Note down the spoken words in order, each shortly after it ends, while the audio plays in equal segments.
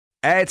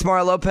Hey, it's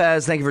Mario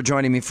Lopez. Thank you for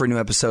joining me for a new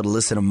episode of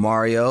Listen to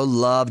Mario.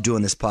 Love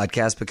doing this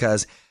podcast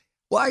because,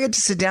 well, I get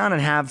to sit down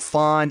and have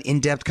fun,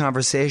 in-depth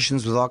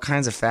conversations with all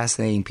kinds of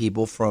fascinating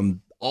people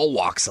from all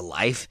walks of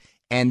life.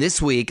 And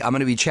this week, I'm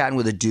going to be chatting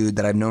with a dude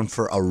that I've known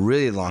for a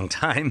really long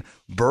time,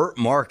 Bert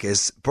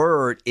Marcus.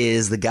 Bert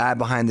is the guy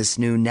behind this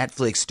new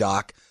Netflix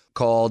doc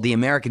called The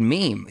American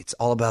Meme. It's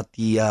all about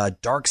the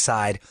dark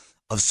side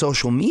of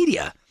social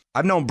media.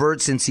 I've known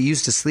Bert since he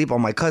used to sleep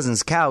on my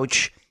cousin's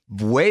couch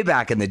way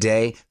back in the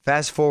day.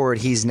 Fast forward,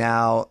 he's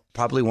now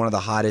probably one of the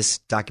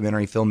hottest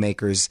documentary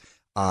filmmakers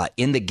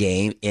in the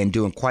game and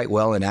doing quite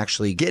well and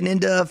actually getting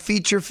into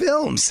feature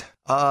films.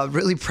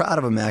 Really proud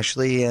of him,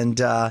 actually. And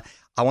I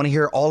want to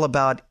hear all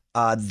about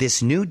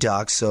this new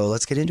doc, so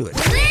let's get into it.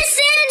 Listen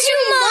to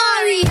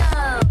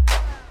Mario!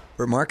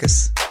 Bert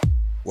Marcus,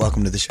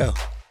 welcome to the show.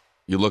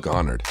 You look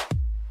honored.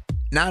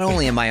 Not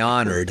only am I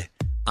honored,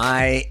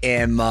 I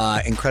am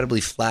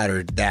incredibly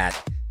flattered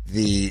that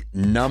the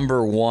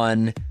number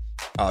one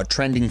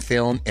trending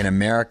film in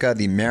America,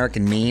 The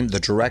American Meme, the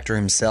director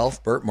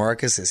himself, Bert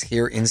Marcus, is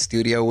here in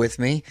studio with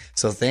me.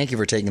 So thank you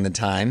for taking the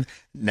time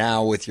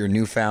now with your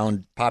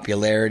newfound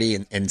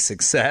popularity and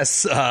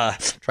success.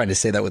 Trying to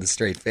say that with a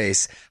straight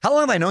face. How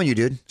long have I known you,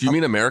 dude? Do you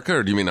mean America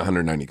or do you mean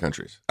 190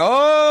 countries?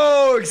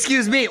 Oh,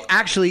 excuse me.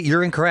 Actually,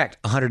 you're incorrect.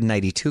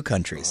 192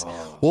 countries.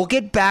 Oh. We'll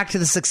get back to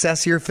the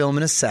success of your film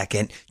in a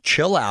second.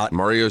 Chill out.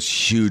 Mario's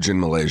huge in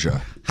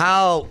Malaysia.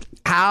 How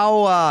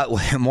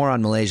more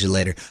on Malaysia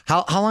later.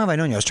 How long have I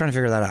known you? I was trying to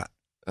figure that out.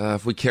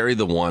 If we carry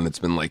the one, it's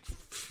been like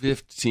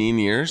 15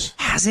 years.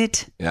 Has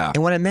it? Yeah.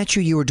 And when I met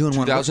you, you were doing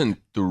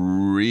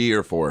 2003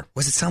 or 4.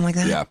 Was it something like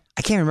that? Yeah.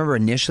 I can't remember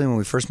initially when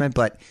we first met,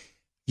 but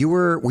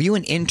were you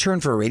an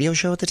intern for a radio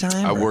show at the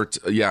time? I worked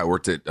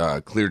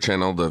at Clear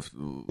Channel,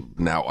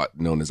 now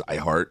known as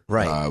iHeart.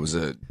 Right. I was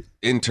an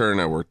intern.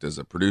 I worked as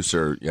a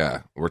producer.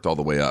 Yeah. Worked all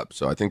the way up.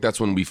 So I think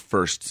that's when we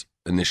first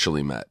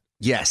initially met.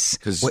 Yes.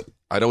 Because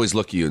I'd always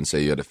look at you and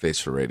say you had a face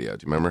for radio.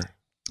 Do you remember?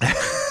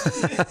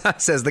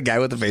 Says the guy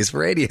with the face for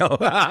radio.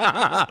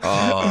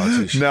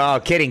 Oh, no,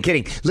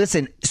 kidding.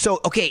 Listen, so,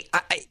 okay,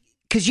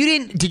 because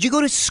did you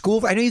go to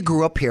school? I know you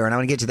grew up here, and I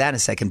want to get to that in a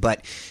second,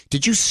 but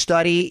did you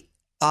study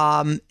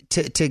for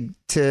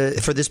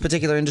this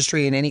particular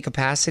industry in any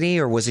capacity,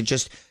 or was it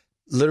just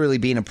literally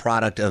being a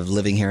product of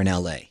living here in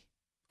L.A.?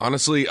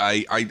 Honestly,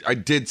 I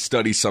did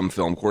study some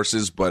film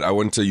courses, but I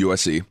went to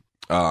USC.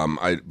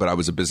 But I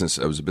was a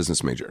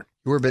business major.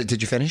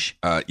 Did you finish?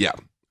 Yeah.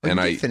 Oh, and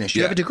I finished.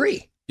 You have a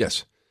degree.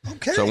 Yes.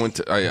 Okay. So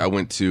I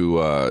went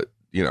to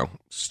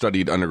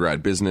studied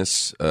undergrad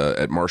business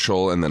at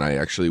Marshall, and then I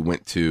actually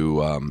went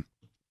to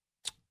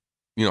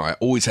I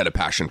always had a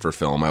passion for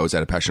film. I always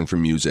had a passion for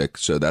music,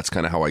 so that's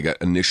kind of how I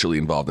got initially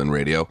involved in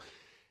radio.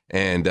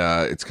 And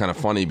it's kind of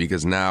funny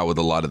because now with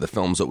a lot of the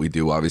films that we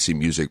do, obviously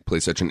music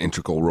plays such an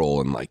integral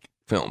role in like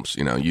films.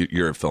 You know,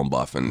 you're a film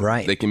buff, and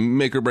right. They can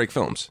make or break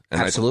films. And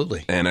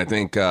absolutely. I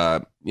think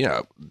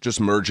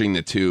just merging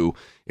the two,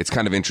 it's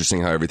kind of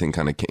interesting how everything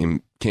kind of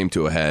came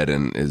to a head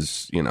and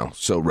is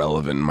so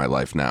relevant in my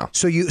life now.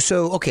 So you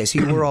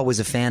were always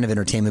a fan of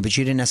entertainment, but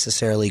you didn't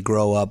necessarily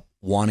grow up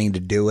wanting to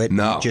do it.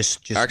 No, you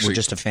just actually, were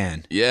just a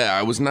fan. Yeah,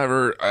 I was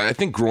never. I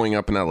think growing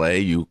up in LA,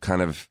 you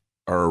kind of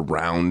are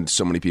around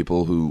so many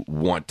people who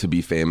want to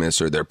be famous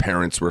or their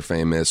parents were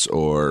famous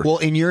or... Well,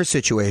 in your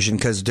situation,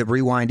 because to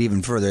rewind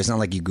even further, it's not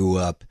like you grew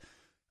up,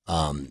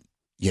 in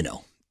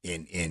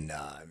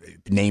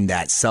name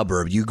that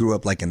suburb. You grew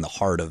up like in the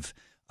heart of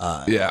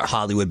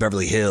Hollywood,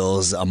 Beverly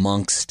Hills,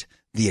 amongst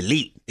the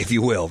elite, if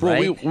you will,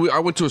 right? Well, I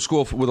went to a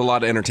school with a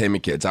lot of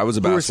entertainment kids. I was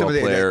a basketball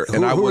player.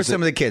 Who were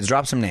some of the kids?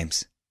 Drop some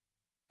names.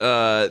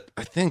 I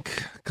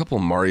think a couple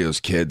of Mario's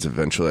kids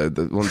eventually,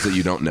 the ones that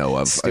you don't know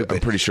of. I'm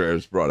pretty sure I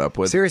was brought up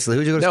with. Seriously,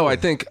 who'd you go to school? No, I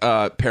think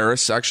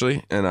Paris,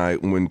 actually, and I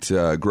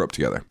grew up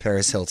together.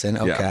 Paris Hilton,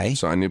 okay. Yeah,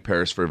 so I knew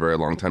Paris for a very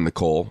long time.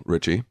 Nicole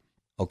Richie.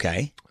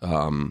 Okay.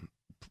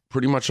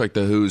 Pretty much like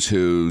the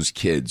who's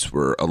kids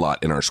were a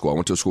lot in our school. I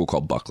went to a school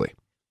called Buckley.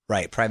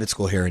 Right, private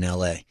school here in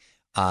L.A.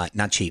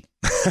 Not cheap.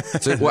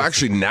 Well,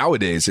 actually,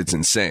 nowadays it's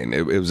insane.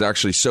 It was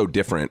actually so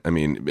different. I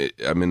mean,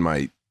 I'm in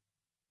my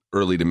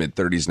early to mid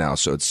 30s now,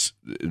 so it's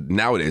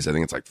nowadays I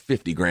think it's like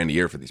 $50,000 a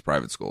year for these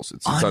private schools.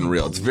 It's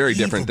unreal. It's very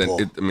different than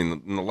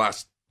in the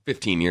last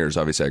 15 years.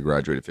 Obviously, I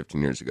graduated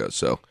 15 years ago,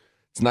 so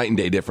it's night and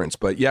day difference.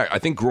 But yeah, I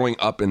think growing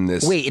up in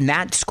this in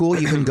that school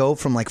you can go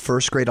from like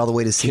first grade all the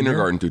way to senior?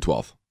 Kindergarten through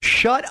 12.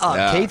 Shut up,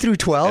 yeah. K through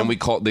 12, and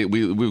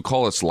we would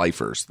call us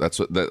lifers. That's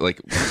what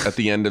like at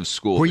the end of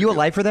school. Were you a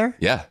lifer there?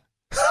 Yeah.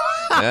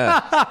 Yeah.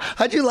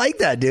 How'd you like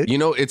that, dude?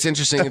 It's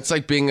interesting. It's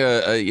like being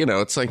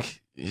it's like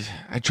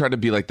I tried to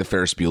be like the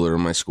Ferris Bueller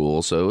in my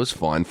school, so it was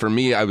fun. For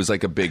me, I was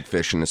like a big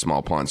fish in a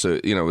small pond. So,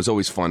 it was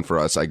always fun for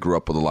us. I grew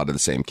up with a lot of the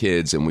same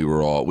kids, and we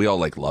all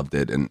like loved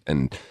it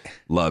and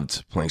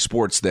loved playing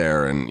sports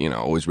there, and,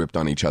 always ripped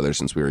on each other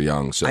since we were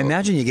young. So I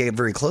imagine you get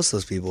very close to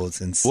those people.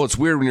 Well, it's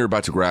weird when you're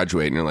about to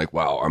graduate and you're like,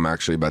 wow, I'm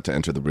actually about to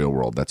enter the real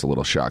world. That's a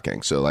little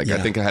shocking. So, I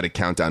think I had a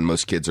countdown.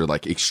 Most kids are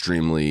like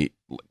extremely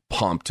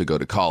pumped to go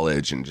to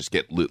college and just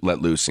get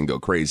let loose and go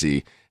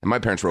crazy. And my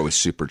parents were always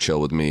super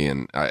chill with me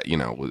and,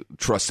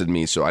 trusted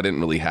me. So I didn't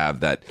really have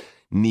that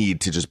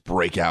need to just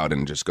break out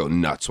and just go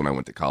nuts when I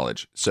went to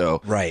college.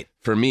 So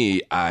for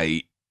me,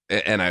 I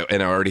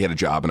already had a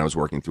job and I was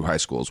working through high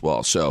school as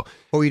well. So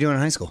what were you doing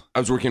in high school? I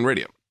was working in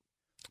radio.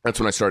 That's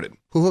when I started.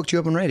 Who hooked you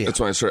up in radio? That's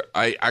when I started.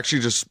 I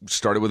actually just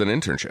started with an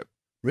internship.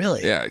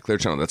 Really? Yeah, Clear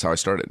Channel. That's how I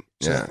started.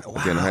 At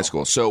the end of high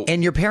school. So,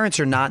 and your parents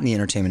are not in the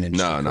entertainment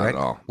industry. No, not correct?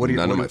 at all.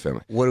 None of my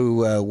family.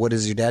 What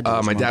does your dad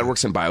do? My dad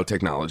works in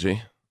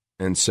biotechnology,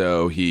 and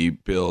so he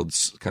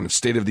builds kind of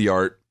state of the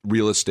art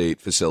real estate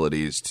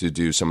facilities to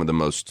do some of the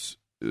most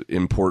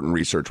important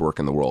research work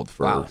in the world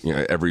for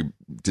every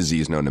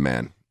disease known to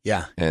man.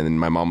 Yeah. And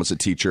my mom was a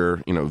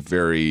teacher,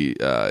 very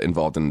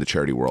involved in the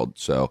charity world.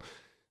 So,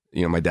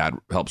 my dad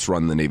helps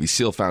run the Navy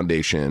SEAL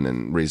Foundation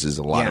and raises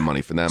a lot of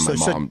money for them. So,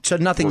 my mom so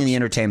nothing in the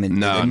entertainment,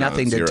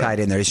 nothing to tied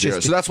in there. It's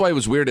just so that's why it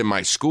was weird in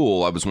my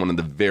school. I was one of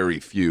the very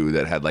few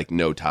that had like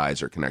no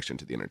ties or connection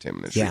to the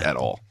entertainment industry at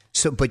all.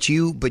 So, but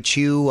you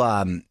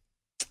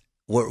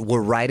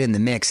were right in the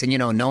mix,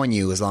 and knowing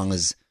you as long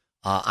as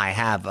I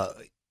have.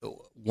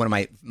 One of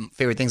my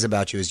favorite things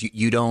about you is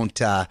you don't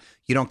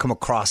come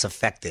across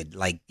affected.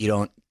 Like you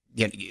don't.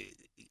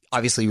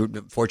 Obviously, you're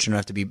fortunate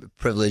enough to be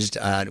privileged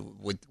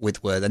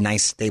with a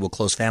nice, stable,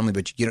 close family,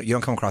 but you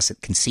don't come across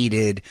it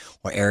conceited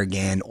or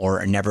arrogant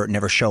or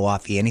never show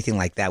offy, anything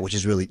like that, which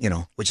is really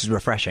which is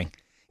refreshing.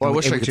 Well, I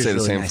wish I could say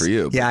the same for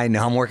you. Yeah, I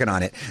know. I'm working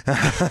on it.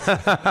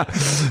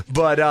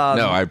 But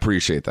no, I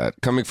appreciate that.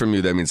 Coming from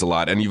you, that means a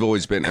lot. And you've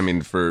always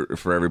been,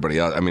 for everybody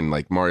else,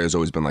 like Mario's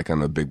always been like kind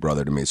of a big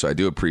brother to me. So I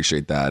do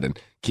appreciate that and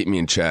keep me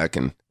in check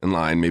and in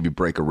line, maybe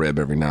break a rib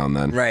every now and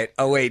then. Right.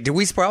 Oh, wait. Did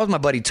we spoil? It was my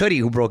buddy Tootie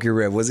who broke your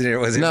rib, wasn't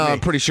it? No, me?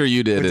 I'm pretty sure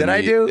you did. Did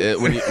I do?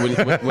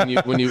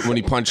 When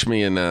you punched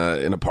me in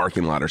a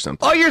parking lot or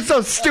something. Oh, you're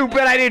so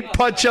stupid. I didn't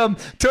punch him.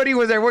 Tootie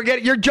was there.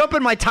 You're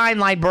jumping my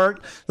timeline,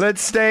 Bert.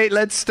 Let's stay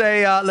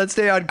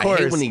on course.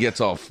 I hate when he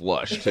gets all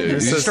flushed too. You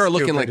so start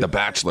looking stupid. like The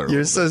Bachelor.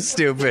 You're so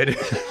stupid.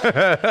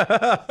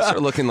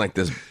 Start looking like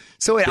this.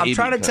 So wait, I'm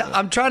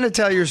trying to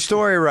tell your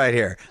story right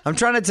here. I'm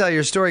trying to tell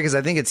your story because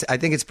I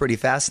think it's pretty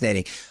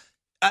fascinating.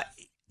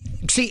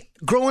 See,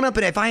 growing up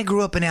if I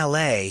grew up in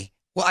L.A.,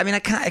 well, I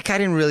kind of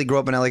didn't really grow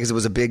up in L.A. because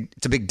it's a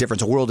big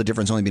difference, a world of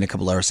difference, only being a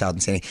couple hours south in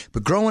San Diego.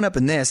 But growing up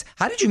in this,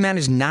 how did you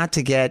manage not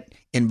to get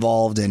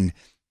involved in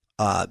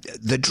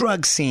the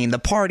drug scene, the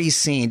party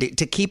scene,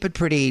 to keep it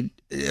pretty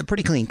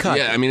clean cut?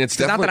 Yeah, it's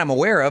definitely not that I'm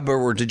aware of,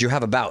 but did you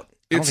have a bout?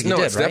 It's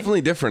definitely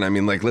different.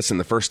 Listen,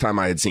 the first time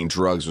I had seen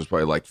drugs was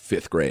probably like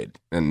fifth grade,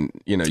 and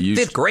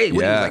fifth grade,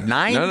 what, like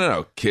 9?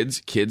 No. Kids,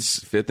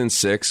 fifth and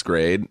sixth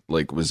grade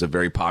was a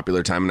very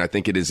popular time, and I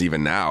think it is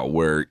even now,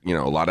 where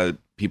a lot of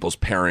people's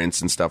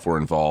parents and stuff were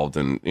involved,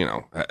 and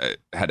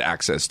had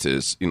access to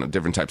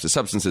different types of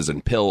substances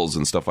and pills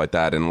and stuff like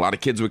that, and a lot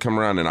of kids would come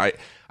around, and I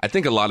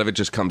think a lot of it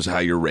just comes to how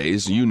you're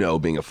raised.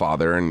 Being a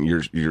father, and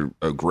you're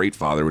a great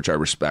father, which I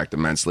respect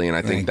immensely, and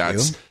I think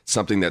that's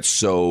something that's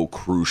so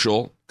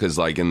crucial. Because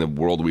in the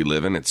world we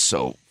live in, it's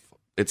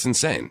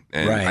insane.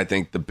 And I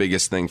think the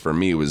biggest thing for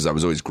me was I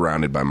was always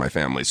grounded by my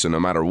family. So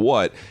no matter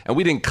what, and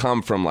we didn't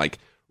come from like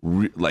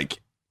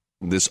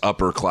this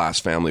upper class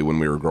family when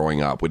we were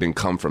growing up. We didn't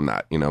come from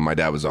that. My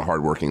dad was a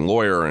hardworking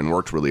lawyer and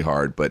worked really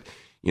hard, but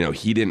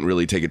he didn't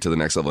really take it to the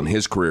next level in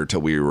his career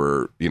till we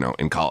were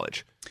in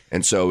college.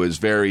 And so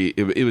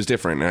it was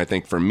different. And I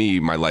think for me,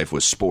 my life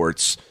was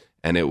sports,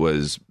 and it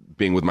was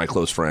being with my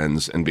close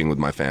friends and being with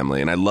my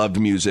family. And I loved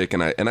music,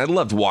 and I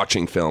loved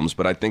watching films.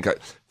 But I think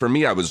for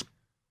me, I was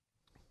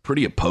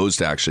pretty opposed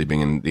to actually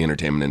being in the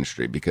entertainment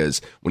industry,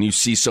 because when you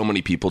see so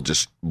many people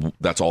just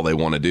that's all they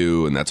want to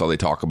do and that's all they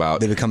talk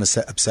about, they become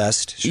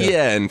obsessed. Sure.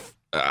 Yeah, and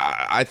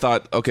I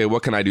thought, okay,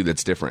 what can I do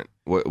that's different?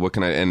 What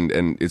can I?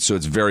 And it's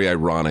very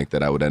ironic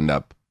that I would end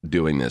up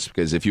doing this,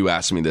 because if you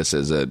asked me this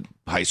as a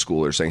high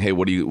schooler, saying, hey,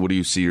 what do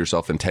you see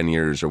yourself in 10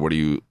 years, or where do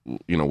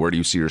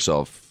you see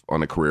yourself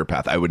on a career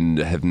path, I would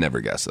have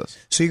never guessed this.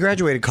 So you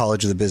graduated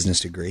college with a business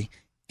degree,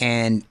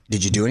 and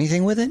did you do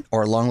anything with it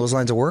or along those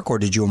lines of work, or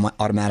did you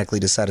automatically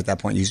decide at that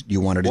point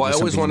you wanted to do something? Well, I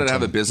always wanted to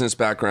have a business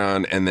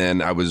background, and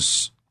then I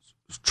was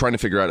trying to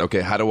figure out, okay,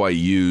 how do I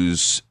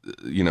use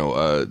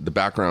the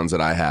backgrounds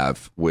that I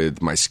have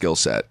with my skill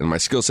set? And my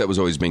skill set was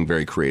always being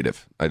very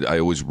creative. I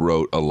always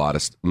wrote a lot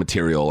of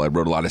material. I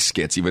wrote a lot of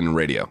skits, even in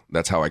radio.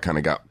 That's how I kind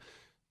of got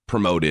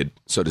promoted,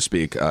 so to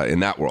speak, in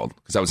that world,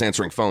 because I was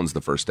answering phones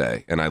the first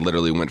day, and I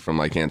literally went from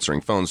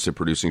answering phones to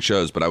producing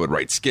shows. But I would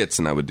write skits,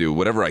 and I would do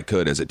whatever I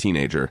could as a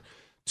teenager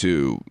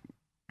to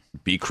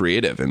be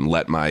creative and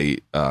let my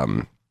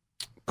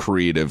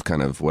creative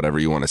kind of whatever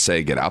you want to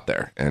say get out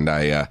there. And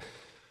I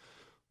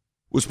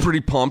was pretty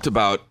pumped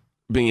about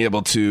being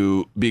able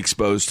to be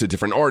exposed to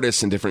different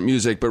artists and different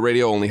music, but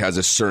radio only has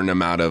a certain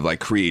amount of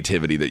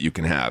creativity that you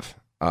can have,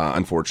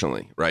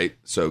 unfortunately, right?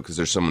 So, because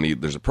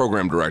there's a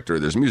program director,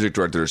 there's a music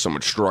director, there's so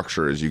much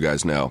structure, as you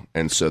guys know.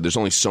 And so there's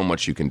only so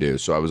much you can do.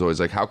 So I was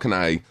always like, how can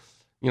I,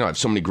 I have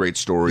so many great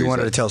stories. You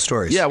wanted to tell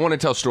stories. Yeah, I wanted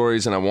to tell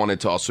stories, and I wanted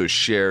to also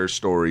share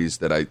stories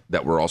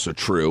that were also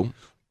true.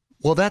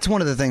 Well, that's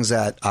one of the things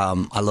that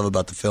I love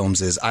about the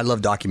films is I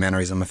love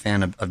documentaries. I'm a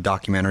fan of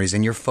documentaries,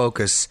 and your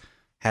focus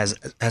has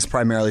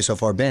primarily so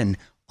far been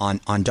on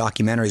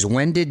documentaries.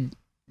 When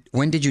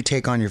did you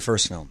take on your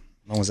first film?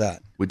 When was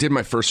that? We did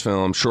my first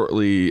film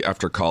shortly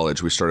after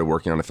college. We started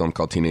working on a film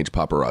called Teenage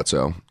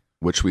Paparazzo,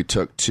 which we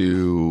took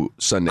to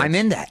Sundance. I'm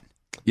in that.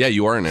 Yeah,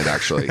 you are in it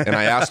actually, and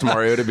I asked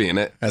Mario to be in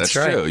it. That's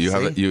right. True. You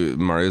have it.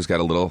 Mario's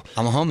got a little.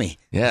 I'm a homie.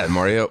 Yeah,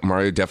 Mario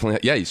definitely.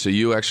 Yeah, so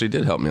you actually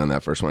did help me on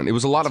that first one. It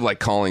was a lot of like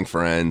calling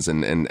friends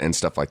and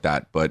stuff like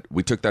that. But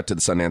we took that to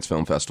the Sundance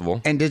Film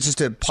Festival. And just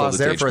to pause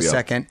there for a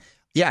second.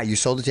 Yeah, you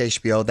sold it to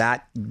HBO.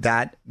 That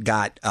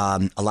got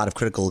a lot of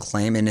critical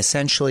acclaim, and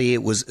essentially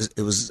it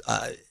was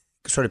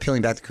sort of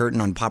peeling back the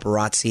curtain on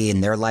paparazzi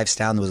and their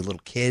lifestyle. And there was a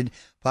little kid.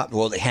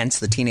 Hence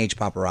the Teenage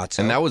Paparazzo.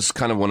 And that was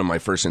kind of one of my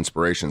first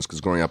inspirations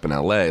because growing up in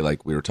LA,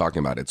 like we were talking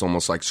about, it's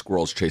almost like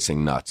squirrels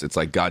chasing nuts. It's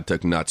like God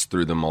took nuts,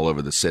 threw them all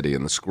over the city,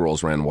 and the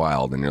squirrels ran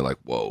wild. And you're like,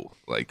 whoa,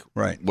 like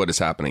what is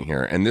happening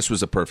here? And this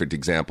was a perfect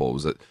example. It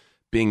was that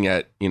being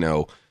at,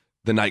 the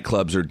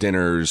nightclubs or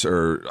dinners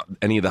or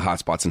any of the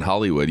hotspots in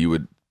Hollywood,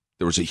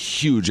 there was a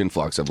huge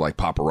influx of like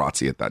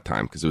paparazzi at that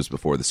time because it was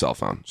before the cell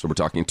phone. So we're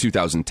talking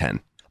 2010.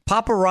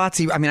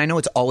 Paparazzi, I mean, I know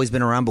it's always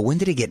been around, but when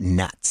did it get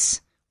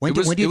nuts? When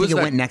do you think it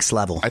went next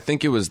level? I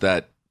think it was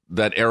that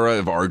era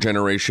of our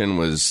generation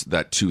was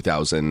that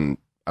 2000,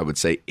 I would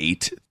say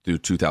 8 through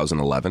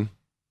 2011.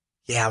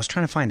 Yeah, I was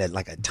trying to find a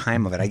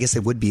time of it. I guess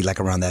it would be like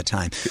around that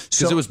time.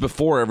 Because it was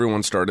before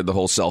everyone started the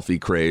whole selfie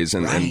craze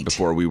and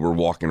before we were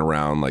walking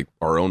around like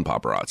our own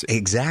paparazzi.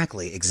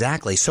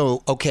 Exactly.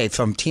 So, okay,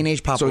 from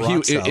Teenage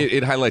Paparazzo. So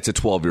it highlights a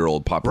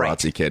 12-year-old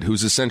paparazzi kid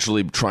who's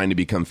essentially trying to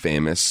become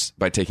famous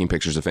by taking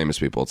pictures of famous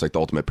people. It's like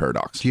the ultimate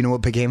paradox. Do you know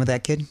what became of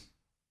that kid?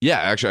 Yeah,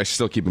 actually, I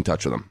still keep in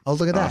touch with him. Oh,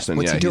 look at that! Austin.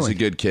 What's he doing? He's a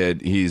good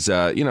kid. He's,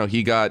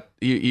 he got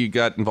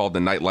involved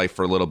in nightlife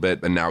for a little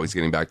bit, and now he's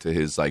getting back to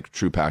his like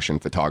true passion,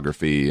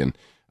 photography, and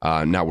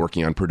now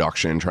working on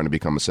production, trying to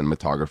become a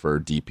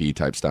cinematographer, DP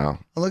type style.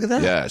 Oh, look at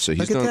that! Yeah, so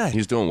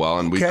he's doing well,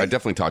 and I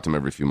definitely talk to him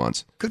every few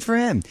months. Good for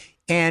him.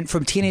 And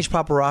from Teenage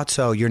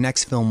Paparazzo, your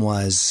next film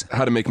was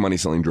How to Make Money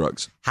Selling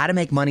Drugs. How to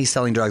Make Money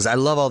Selling Drugs. I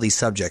love all these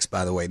subjects,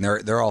 by the way, and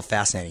they're all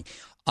fascinating.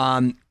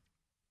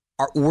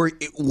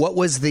 What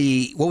was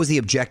the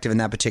objective in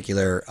that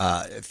particular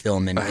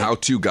film? A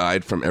how-to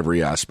guide from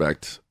every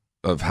aspect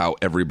of how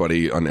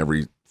everybody on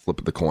every flip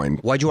of the coin.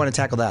 Why'd you want to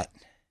tackle that?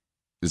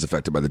 Is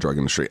affected by the drug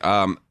industry.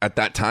 At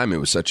that time, it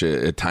was such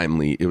a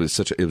timely. It was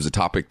a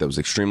topic that was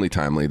extremely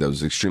timely. That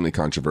was extremely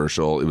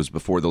controversial. It was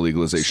before the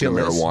legalization of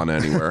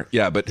marijuana anywhere.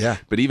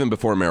 But even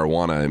before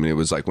marijuana, I mean, it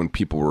was like when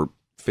people were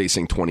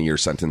facing 20-year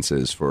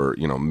sentences for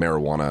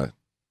marijuana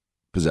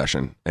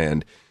possession.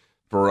 And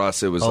for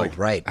us, it was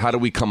how do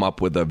we come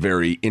up with a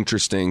very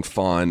interesting,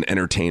 fun,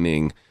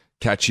 entertaining,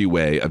 catchy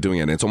way of doing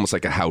it? And it's almost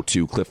like a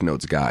how-to Cliff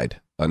Notes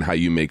guide on how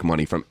you make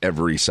money from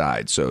every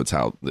side. So it's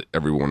how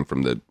everyone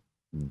from the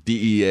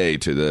DEA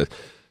to the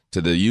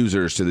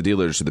users, to the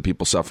dealers, to the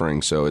people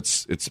suffering. So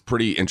it's a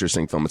pretty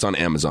interesting film. It's on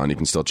Amazon. You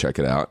can still check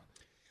it out.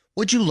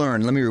 What'd you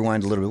learn? Let me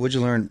rewind a little bit. What'd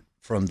you learn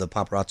from the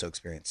paparazzo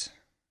experience?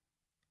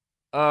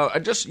 I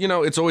just,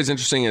 it's always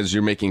interesting as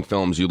you're making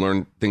films, you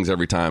learn things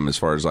every time as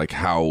far as like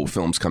how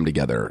films come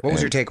together. What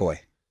was your takeaway?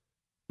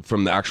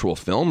 From the actual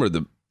film or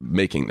the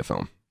making the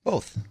film?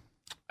 Both.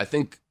 I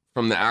think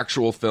from the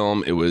actual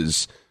film, it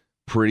was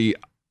pretty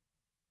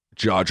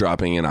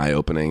jaw-dropping and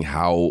eye-opening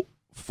how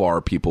far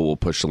people will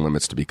push the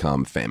limits to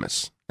become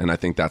famous. And I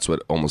think that's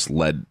what almost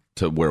led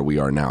to where we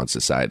are now in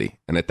society.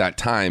 And at that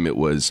time, it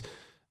was,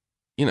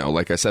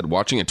 like I said,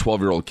 watching a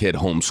 12-year-old kid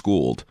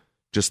homeschooled,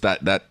 just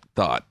that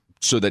thought,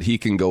 so that he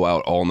can go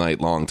out all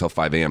night long till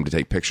 5 a.m. to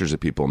take pictures of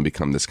people and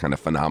become this kind of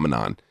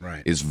phenomenon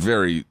is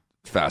very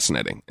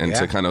fascinating. And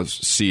to kind of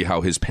see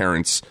how his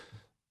parents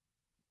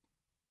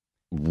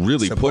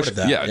really pushed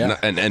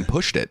and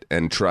pushed it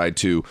and tried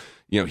to,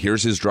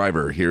 here's his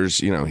driver, here's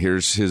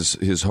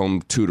his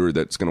home tutor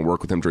that's going to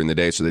work with him during the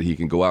day so that he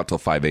can go out till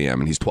 5 a.m.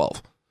 and he's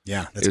 12.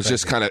 Yeah. It's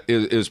just kind of,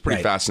 it was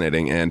pretty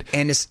fascinating. And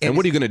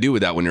what are you going to do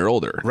with that when you're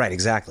older? Right,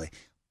 exactly.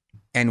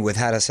 And with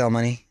How to Sell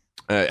Money?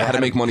 How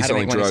to Make Money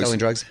Selling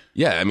Drugs.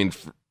 Yeah, I mean,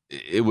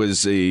 it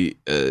was what was the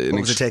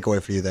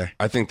takeaway for you there?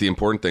 I think the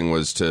important thing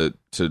was to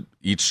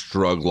each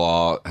drug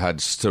law had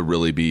to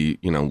really be,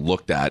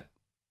 looked at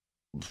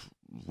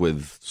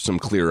with some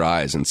clear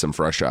eyes and some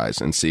fresh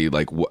eyes and see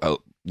like,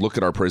 look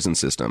at our prison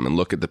system and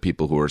look at the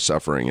people who are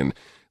suffering and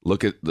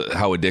look at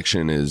how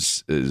addiction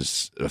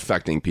is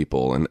affecting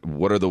people and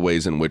what are the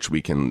ways in which we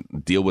can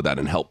deal with that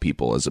and help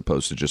people as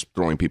opposed to just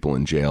throwing people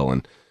in jail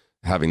and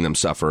having them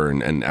suffer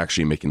and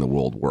actually making the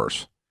world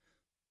worse.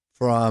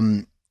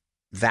 From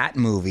that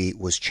movie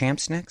was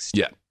Champs next?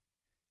 Yeah.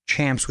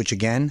 Champs, which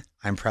again,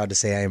 I'm proud to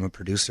say I am a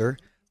producer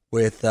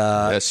with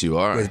yes, you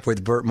are.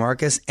 with Burt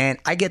Marcus. And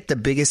I get the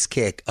biggest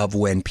kick of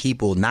when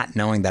people not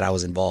knowing that I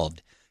was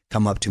involved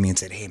come up to me and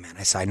said, "Hey man,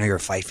 I know you're a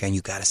fight fan.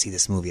 You got to see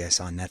this movie I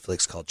saw on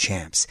Netflix called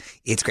Champs.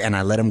 It's great." And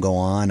I let him go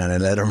on and I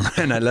let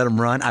him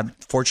run. I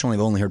fortunately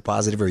have only heard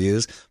positive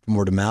reviews from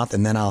word of mouth.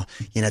 And then at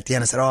the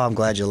end I said, "Oh, I'm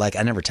glad you like it."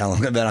 I never tell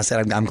him, but I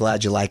said, I'm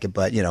glad you like it,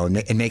 but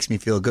it makes me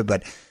feel good.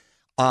 But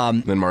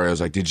then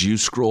Mario's like, "Did you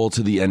scroll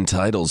to the end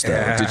titles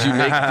though? Did you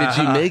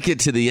make it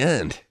to the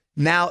end?"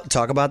 Now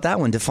talk about that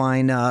one.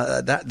 Define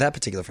that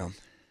particular film.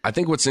 I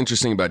think what's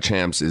interesting about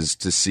Champs is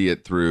to see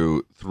it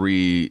through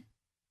three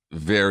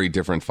very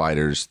different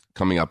fighters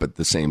coming up at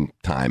the same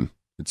time.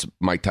 It's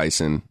Mike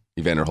Tyson,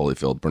 Evander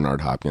Holyfield,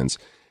 Bernard Hopkins.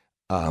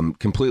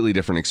 Completely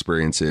different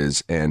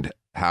experiences, and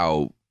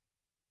how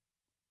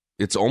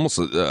it's almost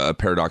a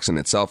paradox in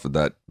itself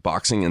that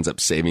boxing ends up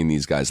saving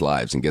these guys'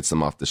 lives and gets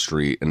them off the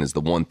street and is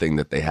the one thing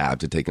that they have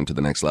to take them to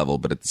the next level.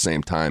 But at the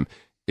same time,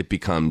 it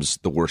becomes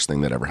the worst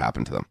thing that ever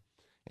happened to them.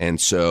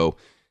 And so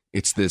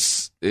it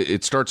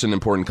starts an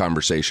important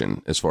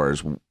conversation as far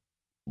as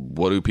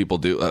what do people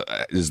do?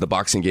 Does the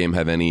boxing game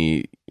have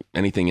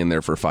anything in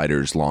there for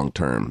fighters long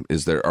term?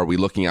 Are we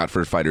looking out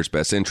for fighters'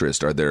 best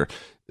interest? Are there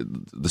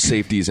the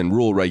safeties and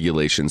rule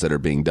regulations that are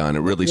being done?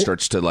 It really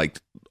starts to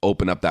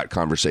open up that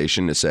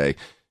conversation to say,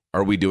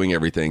 are we doing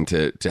everything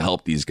to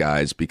help these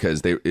guys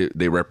because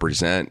they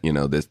represent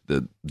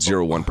the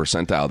 0-1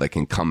 percentile that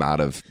can come out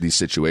of these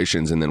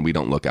situations, and then we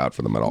don't look out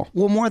for them at all.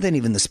 Well, more than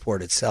even the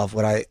sport itself,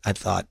 what I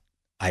thought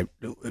I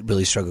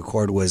really struck a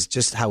chord was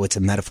just how it's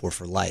a metaphor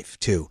for life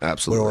too.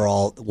 Absolutely,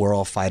 we're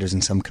all fighters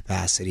in some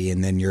capacity,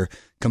 and then you're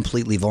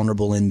completely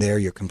vulnerable in there.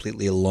 You're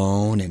completely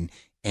alone,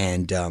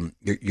 and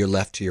you're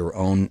left to your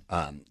own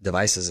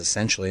devices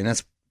essentially, and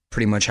that's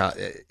pretty much how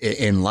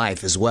in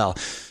life as well.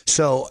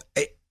 So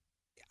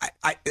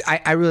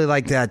I really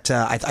like that.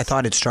 I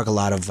thought it struck a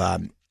lot of.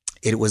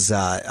 It was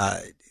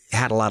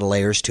had a lot of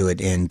layers to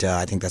it, and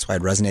I think that's why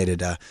it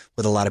resonated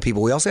with a lot of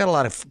people. We also had a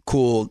lot of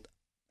cool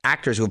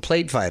actors who have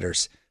played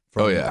fighters.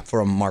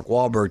 From Mark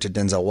Wahlberg to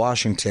Denzel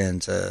Washington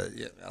to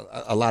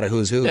a lot of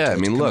who's who. Yeah, I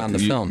mean, look, on the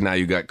film. Now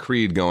you got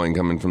Creed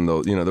coming from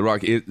the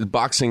Rock.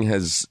 Boxing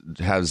has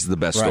the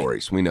best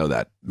stories. We know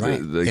that.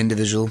 Right. The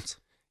individuals.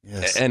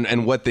 Yes.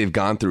 And what they've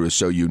gone through is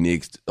so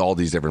unique. All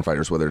these different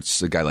fighters, whether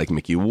it's a guy like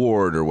Mickey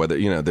Ward or whether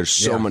there's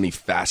so many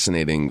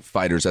fascinating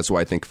fighters. That's why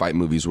I think fight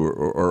movies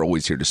are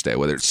always here to stay.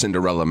 Whether it's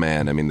Cinderella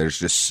Man, I mean, there's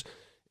just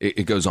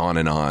it goes on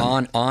and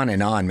on,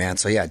 and on, man.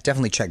 So yeah,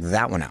 definitely check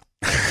that one out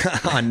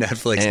on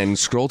Netflix and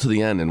scroll to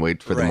the end and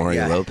wait for the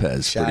Mario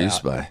Lopez Shout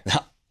produced out.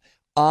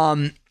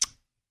 by.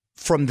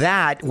 From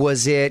that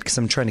was it? Because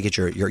I'm trying to get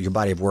your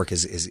body of work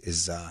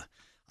is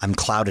I'm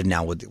clouded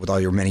now with all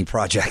your many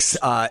projects.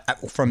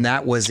 From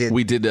that was it?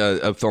 We did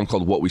a film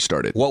called What We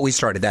Started. What We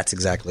Started. That's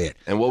exactly it.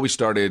 And What We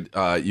Started,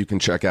 you can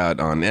check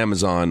out on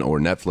Amazon or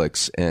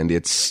Netflix. And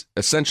it's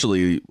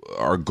essentially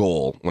our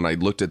goal. When I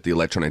looked at the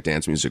electronic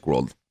dance music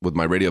world with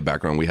my radio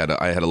background,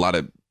 I had a lot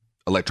of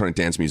electronic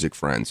dance music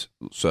friends,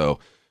 who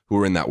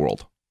were in that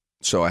world.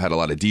 So I had a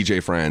lot of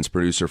DJ friends,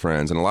 producer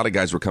friends, and a lot of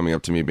guys were coming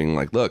up to me being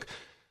like, "Look,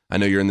 I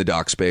know you're in the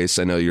doc space.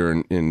 I know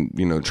you're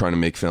in trying to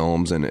make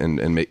films and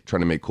trying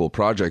to make cool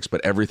projects, but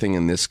everything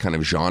in this kind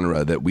of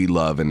genre that we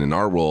love and in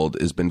our world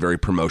has been very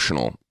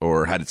promotional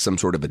or had some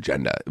sort of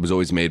agenda. It was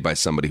always made by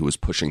somebody who was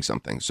pushing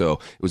something. So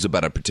it was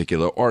about a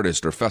particular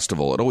artist or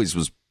festival. It always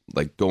was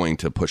like going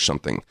to push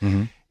something."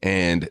 Mm-hmm.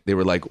 And they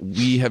were like,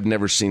 "We have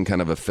never seen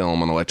kind of a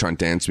film on electronic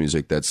dance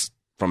music that's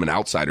from an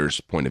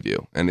outsider's point of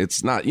view." And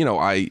it's not,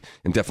 I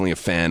am definitely a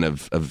fan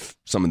of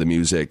some of the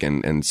music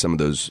and some of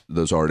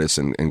those artists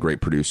and great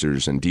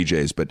producers and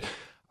DJs, but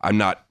I'm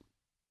not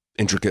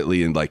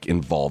intricately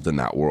involved in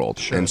that world.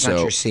 Sure, and it's so,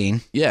 not your scene.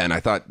 Yeah, and I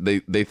thought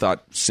they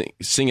thought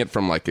seeing it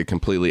from like a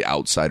completely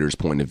outsider's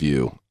point of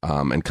view,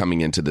 and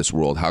coming into this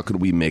world, how could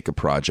we make a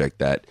project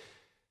that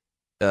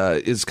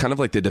is kind of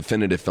like the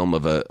definitive film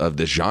of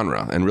this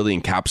genre and really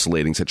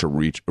encapsulating such a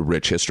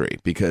rich history,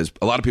 because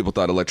a lot of people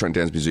thought electronic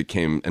dance music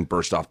came and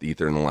burst off the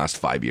ether in the last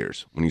 5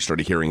 years when you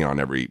started hearing it on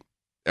every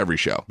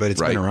show. But it's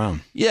been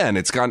around. Yeah, and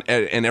it's gone,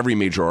 and every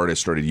major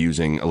artist started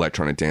using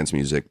electronic dance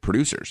music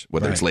producers,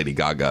 whether it's Lady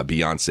Gaga,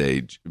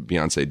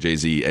 Beyonce,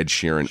 Jay-Z, Ed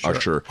Sheeran,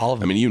 Usher. All of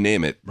them. I mean, you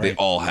name it, they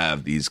all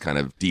have these kind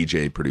of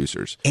DJ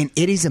producers. And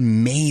it is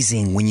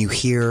amazing when you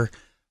hear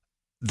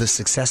the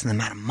success and the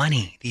amount of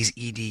money these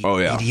EDM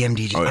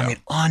DJs. I mean,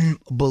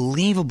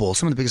 unbelievable.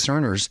 Some of the biggest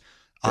earners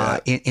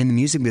in the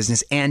music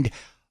business. And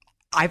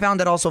I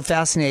found it also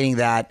fascinating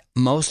that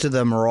most of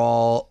them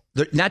are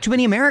not too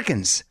many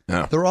Americans.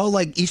 No. They're all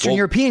like Eastern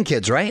European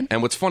kids, right?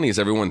 And what's funny is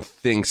everyone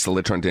thinks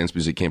electronic dance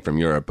music came from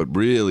Europe, but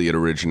really it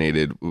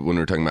originated, when we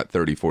were talking about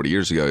 30, 40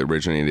 years ago, it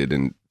originated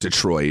in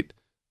Detroit,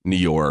 New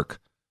York.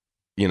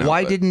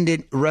 Why didn't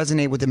it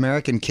resonate with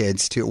American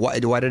kids too? Why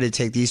did it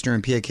take the Eastern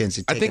European kids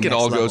to take I think it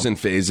all goes in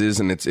phases,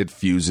 and it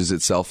fuses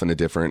itself in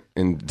different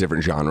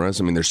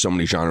genres. I mean, there's so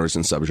many genres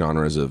and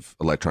subgenres of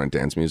electronic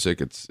dance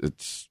music.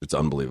 It's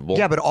unbelievable.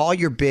 Yeah, but all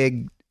your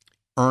big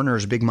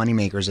earners, big money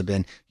makers have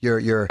been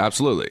your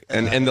Absolutely.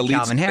 And the leads,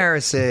 Calvin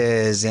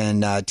Harris's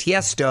and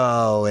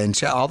Tiesto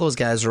and all those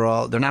guys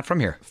they're not from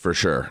here. for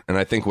sure. And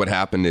I think what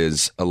happened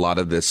is a lot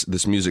of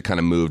this music kind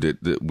of moved it.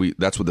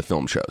 That's what the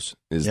film shows.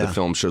 The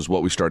film shows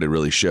what we started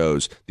really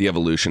shows the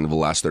evolution of the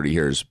last 30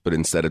 years. But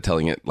instead of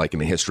telling it like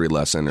in a history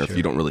lesson, or if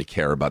you don't really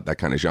care about that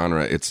kind of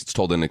genre, it's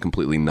told in a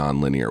completely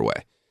non-linear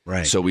way.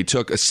 Right. So we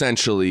took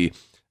essentially,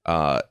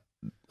 I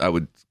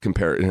would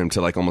compare him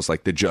to like almost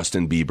like the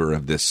Justin Bieber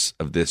of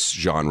this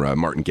genre,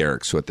 Martin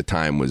Garrix, who at the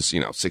time was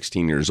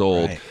 16 years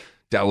old, Right.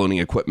 downloading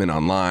equipment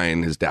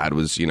online. His dad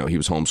was he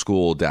was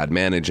homeschooled, dad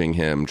managing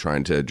him,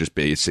 trying to just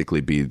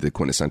basically be the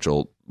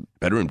quintessential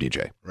bedroom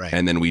DJ. Right.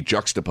 And then we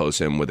juxtapose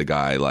him with a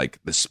guy like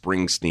the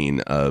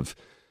Springsteen of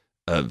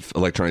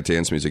electronic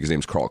dance music. His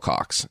name's Carl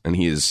Cox, and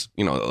he is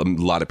a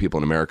lot of people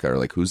in America are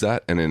like, who's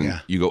that? And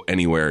then you go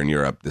anywhere in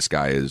Europe, this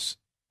guy is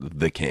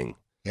the king.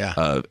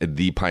 Yeah.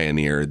 The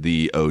pioneer,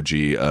 the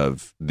OG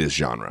of this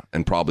genre,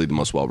 and probably the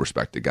most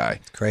well-respected guy,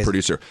 Crazy.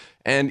 producer.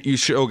 And you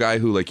show a guy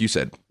who, like you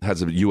said,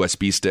 has a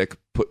USB stick,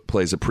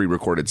 plays a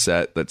pre-recorded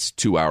set that's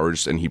 2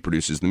 hours, and he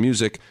produces the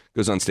music,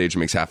 goes on stage,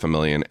 makes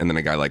 $500,000. And then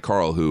a guy like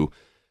Carl, who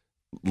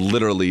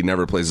literally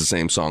never plays the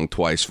same song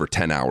twice for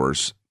 10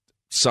 hours,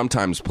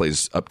 sometimes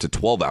plays up to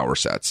 12-hour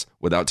sets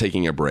without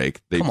taking a break.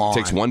 They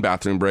takes one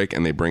bathroom break,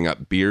 and they bring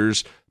up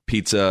beers,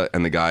 pizza,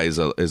 and the guy is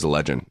a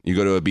legend. You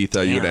go to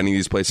Ibiza, you go to any of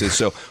these places.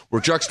 So we're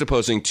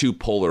juxtaposing two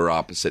polar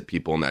opposite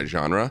people in that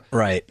genre,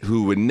 Right.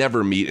 who would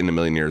never meet in a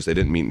million years. They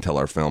didn't meet until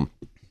our film.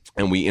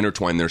 And we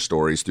intertwine their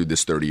stories through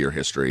this 30-year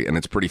history. And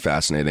it's pretty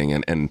fascinating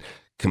and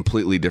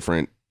completely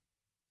different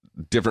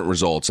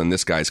results. And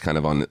this guy's kind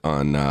of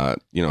on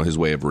his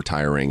way of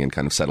retiring and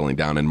kind of settling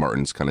down. And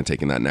Martin's kind of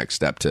taking that next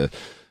step to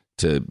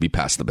be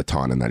past the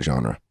baton in that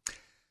genre.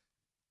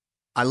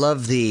 I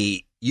love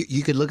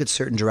you could look at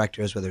certain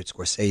directors, whether it's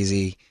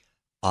Scorsese,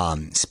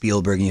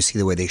 Spielberg, and you see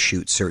the way they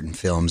shoot certain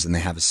films, and they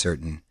have a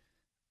certain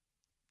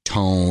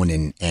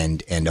tone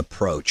and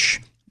approach.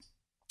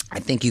 I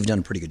think you've done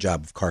a pretty good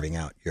job of carving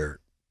out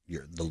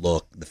the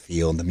look, the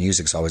feel, and the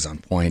music's always on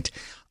point.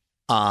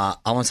 I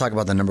want to talk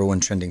about the number one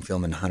trending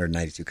film in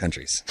 192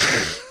 countries.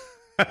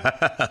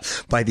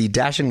 By the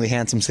dashingly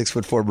handsome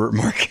 6'4" Burt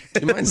Marcus. Do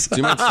you mind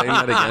saying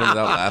that again without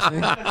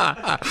laughing?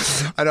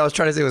 I know, I was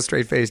trying to say with a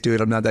straight face,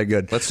 dude. I'm not that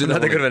good. Let's do I'm that.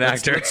 Not that good of an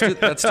actor.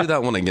 Let's do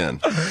that one again.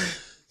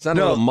 It's not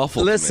a little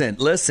muffled. Listen.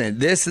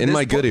 This in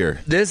my good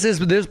ear.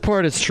 This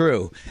part is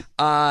true.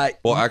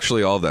 Well,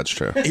 actually, all of that's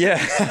true.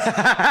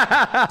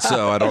 Yeah.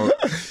 So I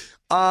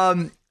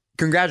don't.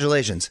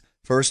 Congratulations,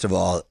 first of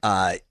all.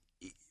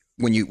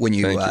 When you put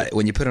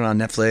it on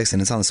Netflix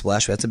and it's on the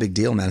Splash, that's a big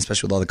deal, man.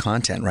 Especially with all the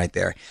content right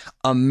there.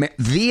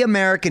 The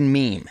American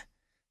Meme.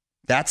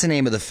 That's the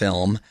name of the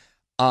film.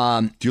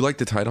 Do you like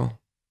the title?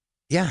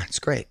 Yeah, it's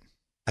great.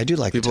 I do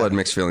like. People had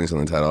mixed feelings on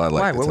the title. I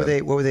like. Why? The What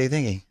title. were they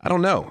thinking? I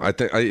don't know. I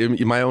think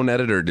my own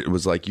editor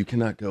was like, "You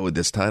cannot go with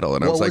this title,"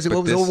 and I was like,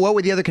 What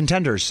were the other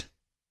contenders?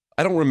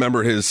 I don't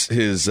remember his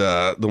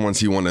the ones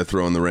he wanted to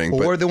throw in the ring.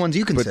 What were the ones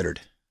you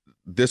considered?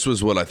 This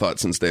was what I thought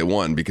since day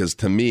one, because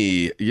to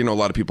me, a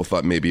lot of people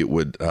thought maybe it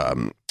would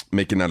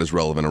make it not as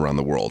relevant around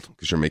the world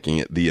because you're making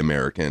it the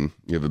American.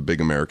 You have a big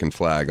American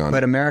flag on.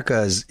 But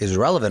America is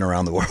relevant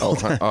around the world.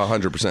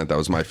 100%. That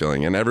was my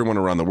feeling. And everyone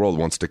around the world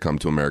wants to come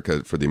to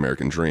America for the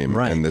American dream.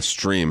 Right. And this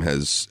dream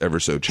has ever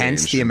so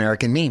changed. Hence the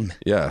American Meme.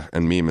 Yeah.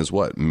 And meme is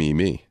what?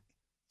 Me.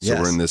 So Yes.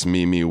 we're in this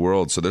me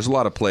world. So there's a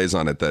lot of plays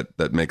on it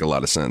that make a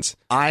lot of sense.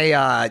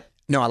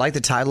 No, I like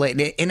the title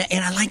and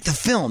I like the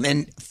film.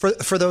 And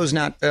for those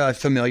not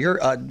familiar,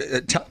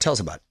 tell us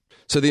about it.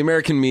 So the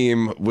American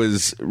Meme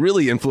was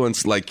really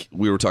influenced, like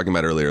we were talking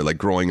about earlier, like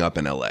growing up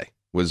in LA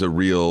was a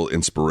real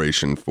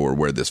inspiration for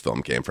where this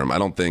film came from. I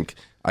don't think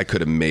I could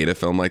have made a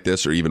film like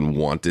this or even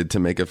wanted to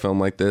make a film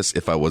like this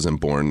if I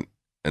wasn't born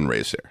and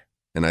raised here.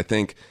 And I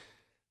think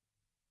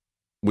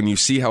when you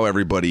see how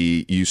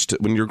everybody used to,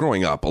 when you're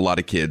growing up, a lot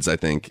of kids, I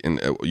think, and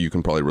you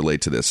can probably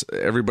relate to this,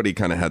 everybody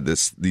kind of had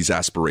these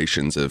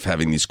aspirations of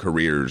having these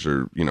careers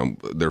or,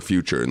 their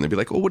future. And they'd be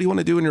like, oh, what do you want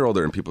to do when you're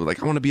older? And people are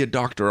like, I want to be a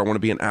doctor. I want to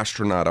be an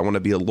astronaut. I want to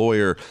be a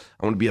lawyer.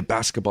 I want to be a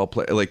basketball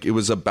player. Like it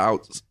was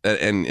about,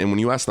 and when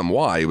you ask them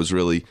why, it was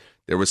really,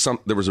 there was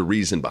a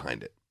reason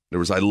behind it. There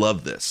was, I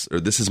love this,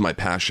 or this is my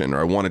passion, or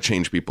I want to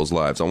change people's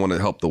lives. I want to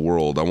help the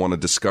world. I want to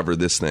discover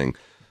this thing.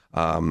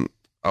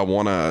 I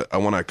want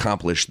to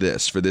accomplish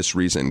this for this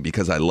reason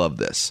because I love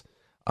this.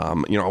 I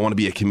want to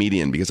be a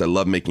comedian because I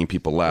love making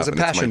people laugh. There's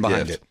a passion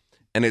behind it.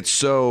 And it's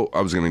so,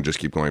 I was going to just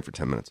keep going for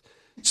 10 minutes.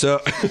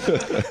 So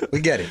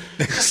we get it.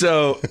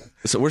 So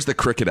where's the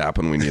Cricket app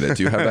when we need it?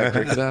 Do you have that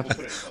Cricket app?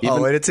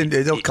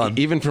 It'll come.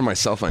 Even for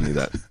myself, I need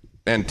that.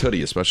 And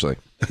Tootie especially.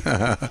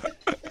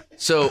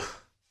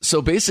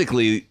 So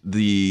basically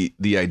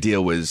the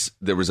idea was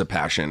there was a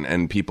passion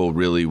and people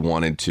really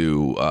wanted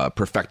to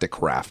perfect a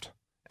craft.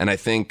 And I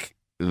think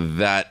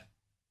that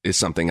is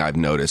something I've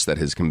noticed that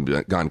has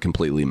gone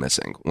completely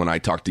missing. When I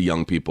talk to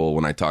young people,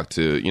 when I talk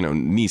to,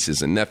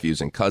 nieces and nephews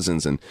and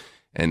cousins and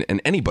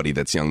anybody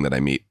that's young that I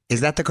meet.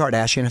 Is that the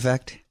Kardashian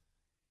effect?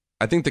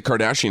 I think the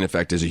Kardashian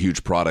effect is a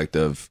huge product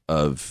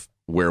of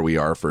where we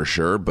are for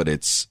sure, but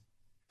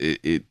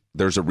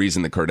there's a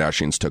reason the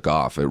Kardashians took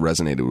off. It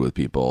resonated with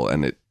people,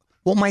 and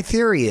Well, my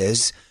theory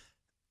is,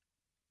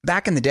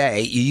 back in the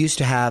day, you used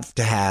to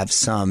have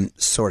some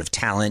sort of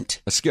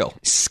talent, a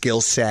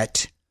skill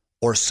set,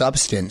 or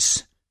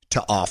substance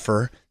to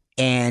offer.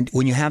 And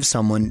when you have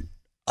someone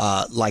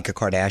like a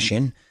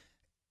Kardashian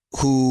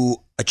who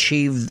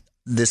achieved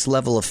this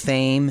level of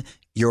fame,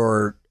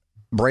 your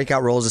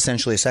breakout role is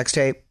essentially a sex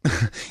tape,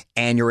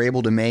 and you're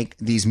able to make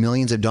these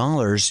millions of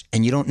dollars,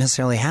 and you don't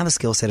necessarily have a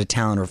skill set, of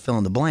talent, or fill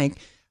in the blank.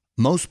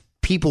 Most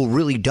people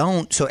really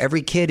don't. So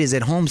every kid is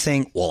at home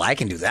saying, well, I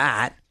can do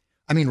that.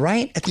 I mean,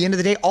 right? At the end of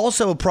the day,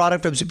 also a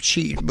product of,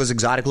 she was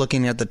exotic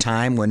looking at the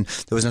time when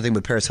there was nothing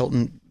but Paris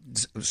Hilton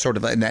sort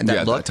of in that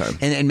look. At that time.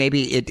 And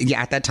maybe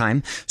at that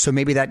time. So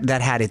maybe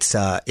that had its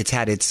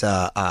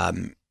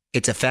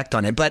effect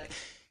on it. But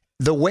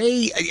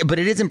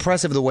it is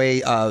impressive the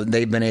way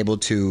they've been able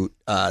to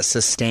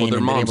sustain. Well, their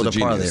and been mom's able a to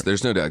parlay. genius.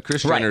 There's no doubt.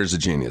 Kris Jenner is a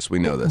genius. We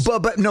know this.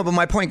 But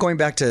my point, going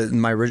back to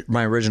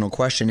my original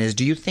question, is: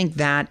 do you think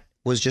that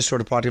was just sort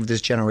of part of this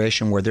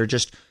generation where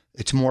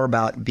it's more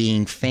about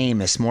being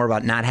famous, more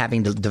about not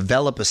having to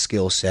develop a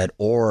skill set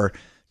or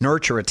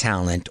nurture a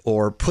talent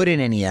or put in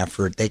any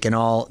effort? They can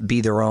all be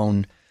their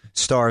own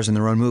stars in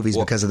their own movies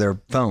because of their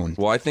phone.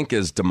 Well, I think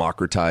as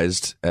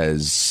democratized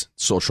as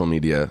social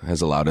media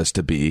has allowed us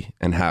to be,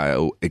 and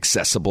how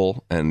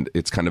accessible, and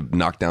it's kind of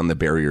knocked down the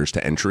barriers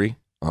to entry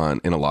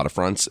in a lot of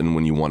fronts. And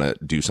when you want to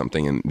do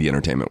something in the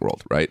entertainment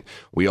world, right?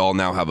 We all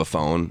now have a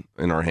phone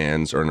in our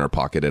hands or in our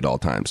pocket at all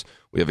times.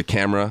 We have a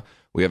camera.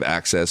 We have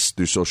access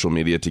through social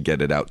media to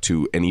get it out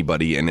to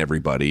anybody and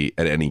everybody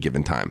at any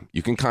given time.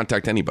 You can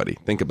contact anybody.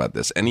 Think about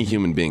this. Any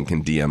human being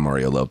can DM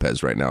Mario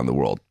Lopez right now in the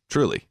world.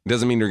 Truly. It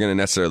doesn't mean you're going to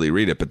necessarily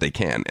read it, but they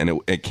can.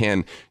 And it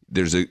can.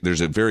 There's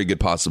a very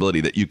good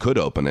possibility that you could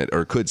open it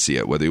or could see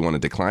it, whether you want to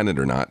decline it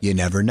or not. You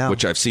never know.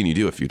 Which I've seen you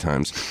do a few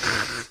times.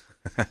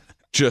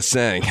 Just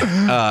saying.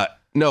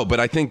 No, but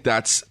I think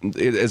that's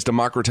as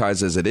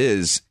democratized as it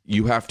is.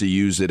 You have to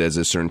use it as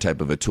a certain type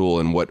of a tool.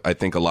 And what I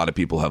think a lot of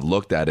people have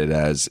looked at it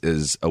as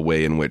is a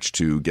way in which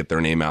to get their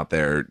name out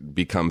there,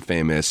 become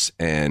famous,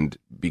 and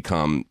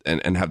become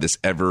and have this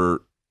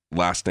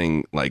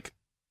everlasting like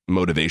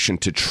motivation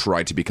to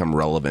try to become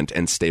relevant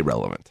and stay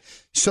relevant.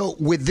 So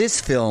with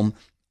this film,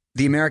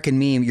 The American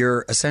Meme,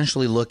 you're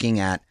essentially looking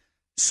at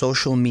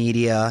social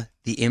media,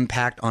 the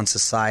impact on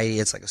society.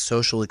 It's like a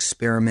social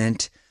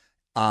experiment.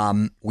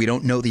 We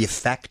don't know the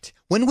effect.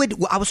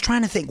 I was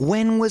trying to think,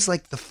 when was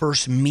like the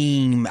first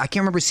meme? I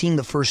can't remember seeing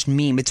the first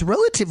meme. It's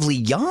relatively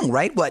young,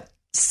 right? What,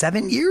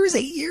 7 years, 8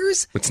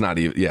 years? It's not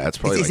even, yeah, it's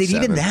probably Is like it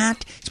 7. even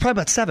that? It's probably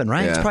about 7,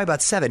 right? Yeah. It's probably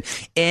about 7.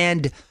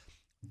 And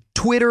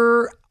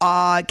Twitter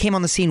came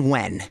on the scene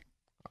when?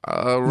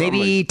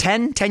 Maybe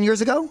 10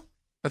 years ago?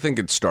 I think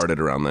it started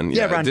around then.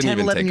 Yeah, it around didn't 10,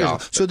 even 11 take years.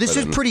 off. So this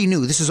is pretty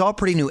new. This is all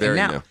pretty new. Very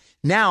And new.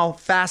 now,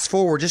 fast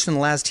forward just in the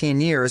last 10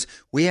 years,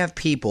 we have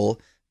people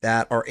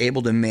that are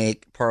able to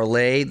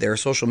parlay their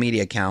social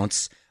media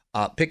accounts,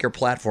 pick your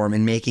platform,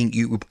 and making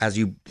you, as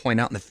you point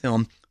out in the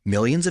film,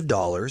 millions of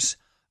dollars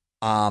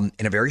in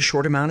a very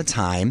short amount of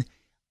time,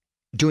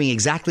 doing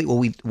exactly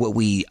what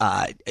we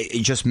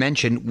just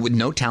mentioned, with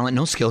no talent,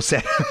 no skill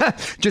set,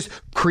 just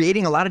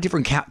creating a lot of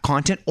different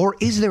content. Or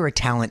is there a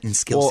talent and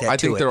skill set? I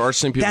think there are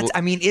some people.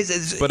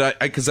 But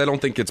because I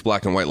don't think it's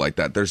black and white like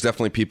that. There's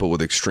definitely people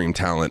with extreme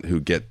talent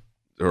who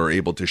are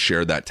able to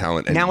share that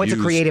talent. And now it's a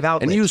creative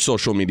outlet, and use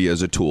social media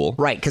as a tool,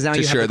 right? Because now to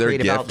you share have their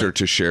creative gift outlet. or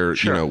to share,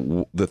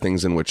 Sure. the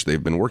things in which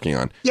they've been working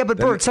on. Yeah, but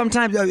Bert,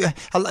 sometimes,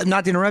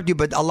 not to interrupt you,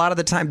 but a lot of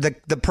the time,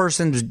 the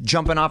person's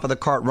jumping off of the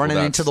cart, running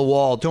into the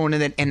wall, doing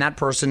it, and that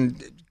person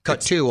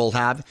cut two will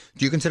have.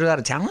 Do you consider that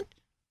a talent?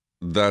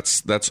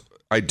 That's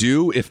I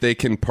do, if they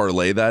can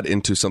parlay that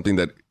into something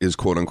that is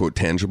quote unquote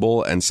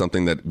tangible and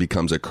something that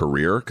becomes a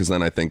career, because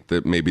then I think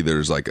that maybe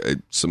there's like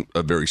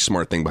a very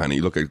smart thing behind it.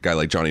 You look at a guy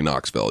like Johnny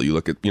Knoxville, you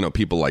look at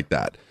people like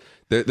that.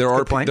 There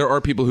are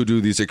people who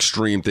do these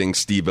extreme things,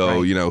 Steve-O,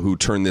 right, who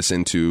turn this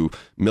into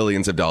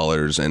millions of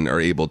dollars and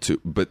are able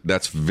to, but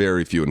that's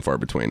very few and far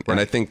between. Right. And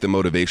I think the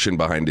motivation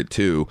behind it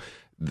too,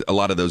 a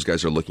lot of those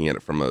guys are looking at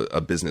it from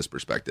a business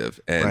perspective.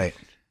 And right.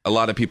 A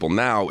lot of people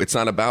now, it's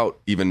not about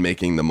even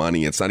making the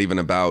money. It's not even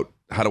about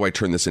how do I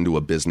turn this into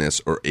a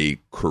business or a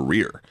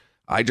career.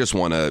 I just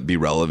want to be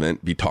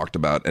relevant, be talked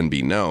about, and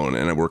be known.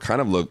 And we're kind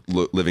of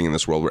living in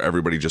this world where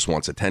everybody just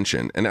wants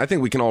attention. And I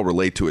think we can all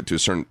relate to it to a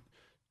certain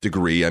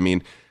degree. I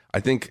mean, I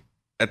think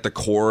at the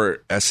core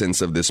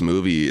essence of this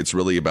movie, it's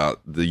really about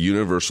the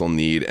universal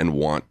need and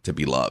want to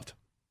be loved.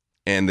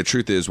 And the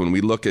truth is, when we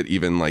look at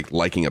even like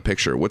liking a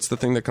picture, what's the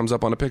thing that comes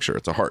up on a picture?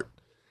 It's a heart.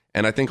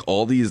 And I think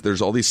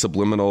there's all these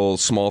subliminal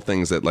small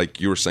things that,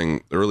 like you were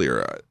saying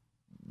earlier,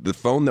 the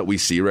phone that we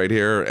see right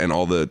here and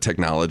all the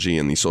technology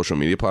and these social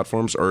media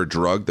platforms are a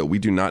drug that we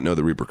do not know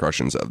the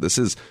repercussions of. This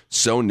is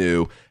so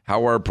new.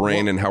 How our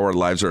brain and how our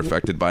lives are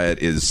affected by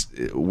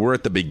it we're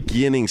at the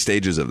beginning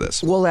stages of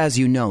this. Well, as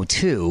you know,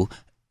 too,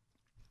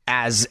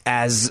 as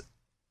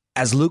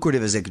as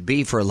lucrative as it could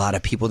be for a lot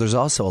of people, there's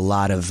also a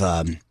lot of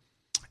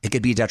it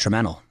could be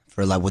detrimental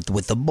for like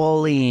with the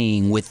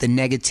bullying, with the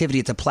negativity.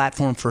 It's a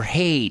platform for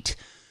hate.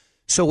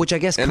 So, which I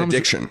guess and comes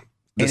addiction.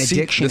 The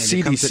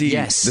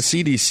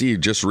CDC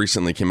just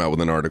recently came out with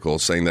an article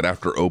saying that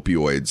after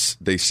opioids,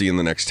 they see in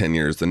the next 10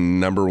 years, the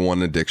number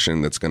one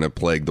addiction that's going to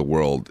plague the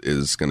world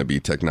is going to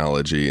be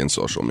technology and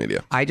social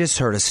media. I just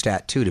heard a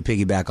stat, too, to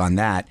piggyback on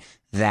that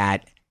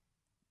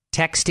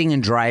texting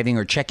and driving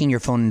or checking your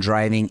phone and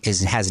driving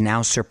has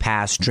now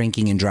surpassed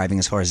drinking and driving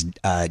as far as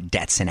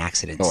deaths and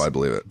accidents. Oh, I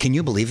believe it. Can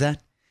you believe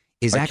that?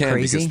 Is that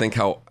crazy? Because think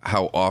how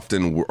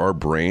often our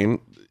brain...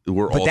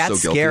 But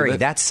that's scary.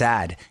 That's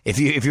sad. If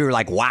you're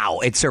like, wow,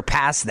 it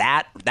surpassed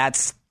that,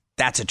 that's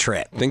a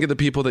trip. Think of the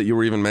people that you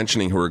were even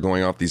mentioning who are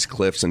going off these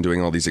cliffs and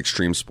doing all these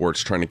extreme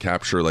sports, trying to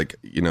capture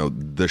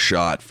the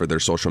shot for their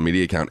social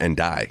media account and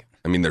die.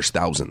 I mean, there's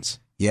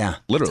thousands. Yeah,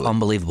 literally, it's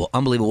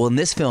unbelievable. Well, in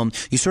this film,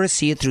 you sort of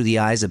see it through the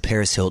eyes of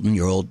Paris Hilton,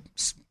 your old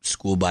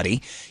school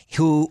buddy,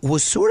 who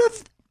was sort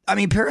of. I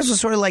mean, Paris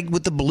was sort of like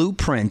with the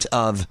blueprint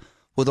of,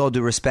 with all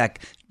due respect,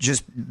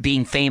 just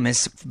being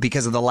famous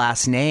because of the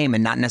last name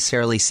and not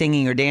necessarily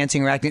singing or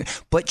dancing or acting.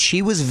 But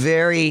she was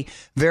very,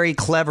 very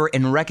clever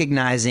in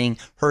recognizing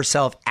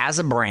herself as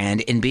a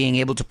brand and being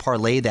able to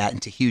parlay that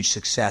into huge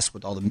success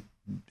with all the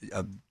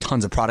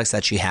tons of products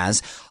that she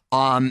has.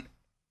 And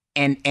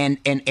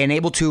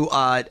able to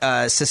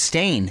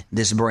sustain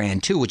this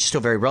brand too, which is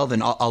still very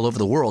relevant all over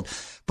the world.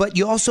 But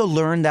you also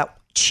learn that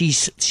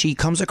she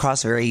comes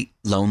across very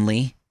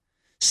lonely,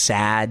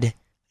 sad.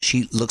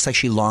 She looks like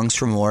she longs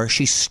for more.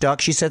 She's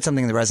stuck. She said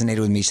something that resonated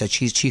with me. She said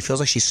she feels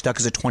like she's stuck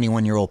as a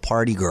 21-year-old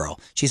party girl.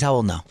 She's how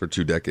old now? For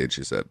 2 decades,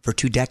 she said. For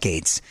 2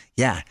 decades.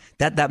 Yeah.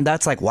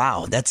 That's like,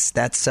 wow. That's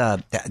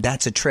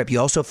a trip.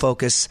 You also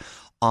focus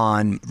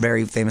on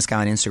very famous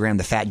guy on Instagram,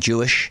 the Fat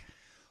Jewish,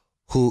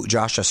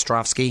 Josh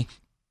Ostrovsky,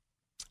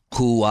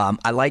 who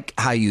I like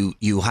how you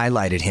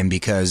highlighted him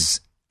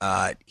because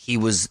he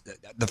was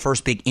the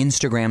first big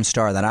Instagram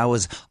star that I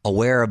was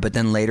aware of. But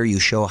then later you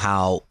show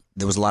how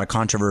there was a lot of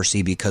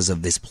controversy because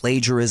of this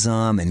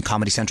plagiarism, and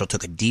Comedy Central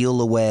took a deal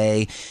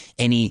away,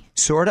 and he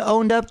sort of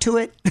owned up to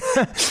it,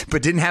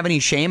 but didn't have any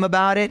shame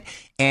about it.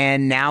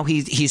 And now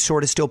he's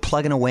sort of still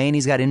plugging away, and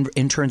he's got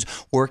interns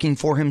working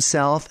for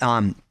himself,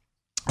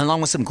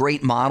 along with some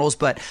great models.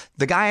 But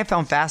the guy I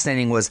found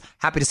fascinating was,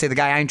 happy to say, the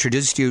guy I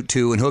introduced you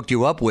to and hooked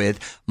you up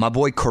with, my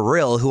boy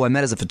Kirill, who I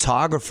met as a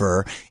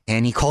photographer,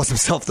 and he calls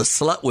himself the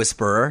Slut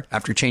Whisperer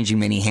after changing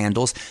many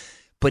handles.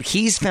 But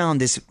he's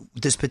found this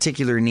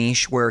particular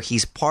niche where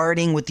he's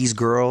partying with these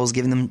girls,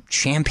 giving them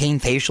champagne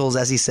facials,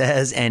 as he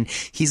says, and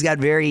he's got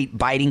very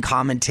biting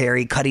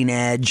commentary, cutting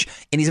edge,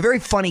 and he's a very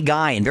funny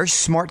guy and very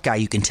smart guy,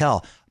 you can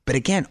tell. But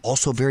again,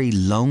 also very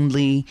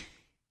lonely,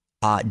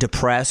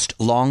 depressed,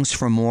 longs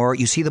for more.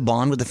 You see the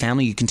bond with the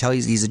family. You can tell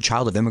he's a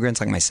child of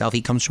immigrants like myself.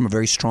 He comes from a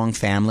very strong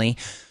family.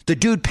 The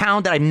dude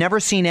pounded, I've never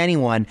seen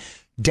anyone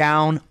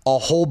down a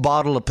whole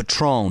bottle of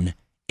Patron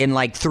in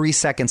like 3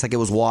 seconds like it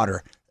was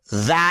water.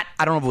 That,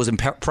 I don't know if it was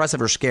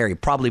impressive or scary,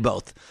 probably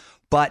both.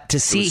 But to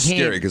see him...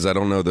 scary because I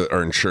don't know that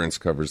our insurance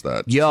covers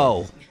that.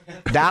 Yo,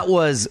 that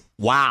was,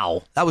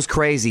 wow. That was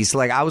crazy. So,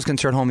 like, I was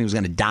concerned homie was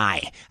going to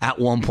die at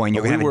one point.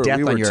 You're going to have a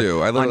death on your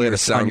too. I literally had a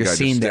sound guy just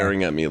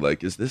staring there. at me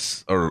like, is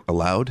this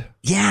allowed?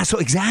 Yeah, so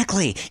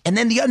exactly. And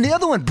then the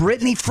other one,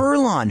 Brittany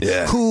Furlan,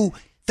 who,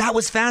 that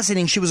was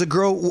fascinating. She was a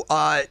girl...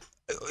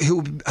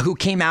 who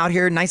came out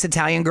here, nice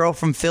Italian girl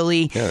from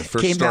Philly. Yeah,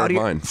 first star of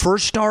Vine.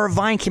 First star of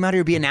Vine, came out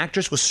here to be an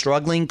actress, was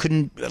struggling,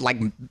 couldn't, like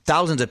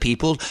thousands of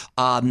people,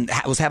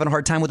 was having a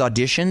hard time with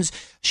auditions.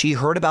 She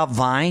heard about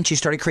Vine. She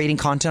started creating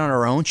content on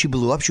her own. She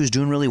blew up. She was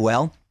doing really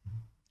well.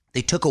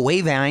 They took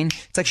away Vine.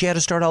 It's like she had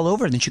to start all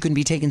over, and then she couldn't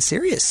be taken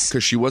serious.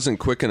 Because she wasn't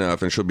quick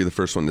enough, and she'll be the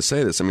first one to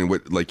say this. I mean,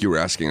 like you were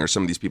asking, are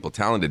some of these people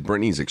talented?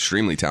 Brittany's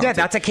extremely talented. Yeah,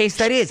 that's a case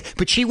that is.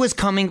 But she was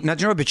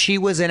but she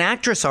was an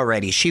actress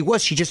already. She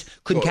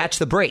just couldn't catch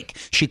the break.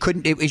 She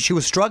couldn't, she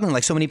was struggling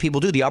like so many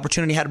people do. The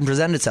opportunity hadn't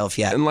presented itself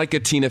yet. And like a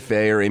Tina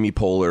Fey or Amy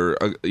Poehler,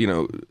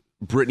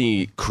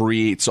 Brittany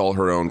creates all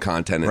her own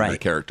content and her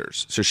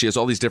characters. So she has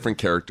all these different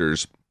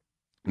characters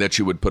that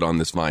she would put on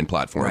this Vine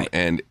platform. Right.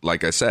 And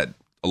like I said,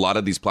 a lot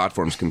of these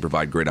platforms can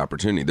provide great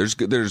opportunity.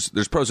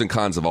 There's pros and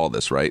cons of all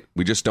this, right?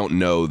 We just don't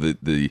know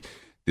the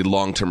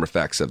long-term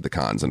effects of the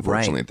cons,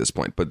 unfortunately, at this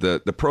point. But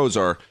the pros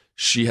are,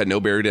 she had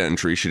no barrier to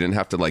entry. She didn't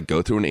have to like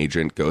go through an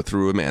agent, go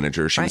through a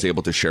manager. She was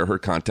able to share her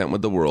content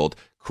with the world,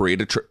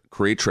 create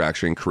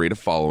traction, create a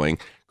following,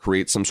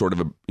 create some sort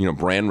of a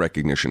brand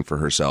recognition for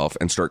herself,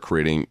 and start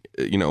creating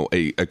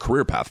a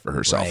career path for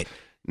herself. Right.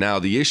 Now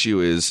the issue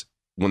is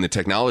when the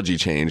technology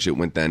changed, it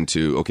went then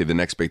to, okay, the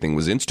next big thing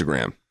was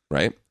Instagram.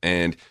 Right.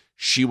 And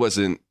she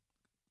wasn't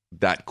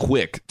that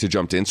quick to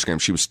jump to Instagram.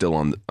 She was still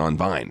on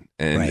Vine.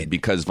 And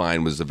because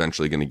Vine was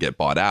eventually going to get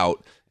bought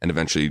out and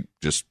eventually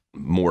just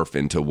morph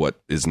into what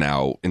is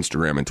now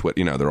Instagram and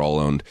Twitter, they're all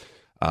owned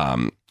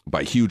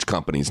by huge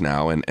companies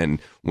now.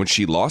 And when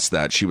she lost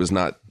that, she was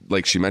not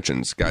like she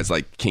mentions, guys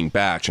like King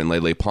Batch and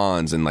Lele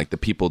Pons and like the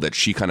people that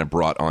she kind of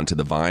brought onto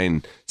the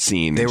Vine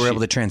scene. They were able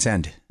to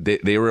transcend.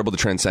 They were able to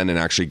transcend and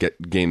actually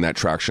gain that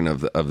traction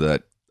of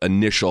the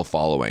initial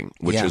following,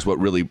 which is what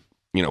really,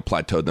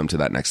 plateaued them to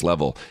that next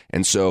level.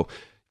 And so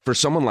for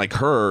someone like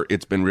her,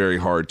 it's been very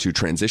hard to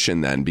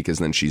transition then, because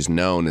then she's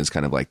known as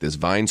kind of like this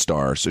Vine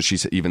star. So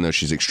even though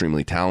she's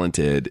extremely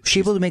talented, Was she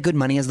able to make good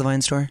money as the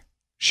Vine star?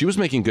 she was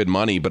making good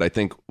money, but I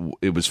think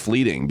it was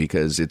fleeting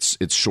because it's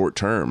short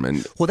term.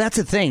 And Well, that's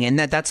the thing, and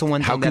that's the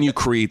one thing. how can you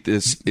create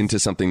this into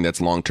something that's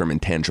long term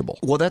and tangible?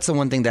 Well, that's the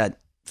one thing that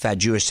Fat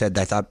Jewish said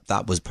that I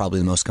thought was probably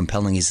the most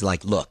compelling. He's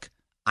like, look,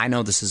 I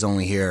know this is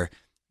only here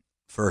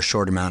for a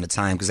short amount of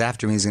time, because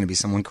after me is going to be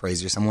someone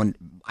crazy or someone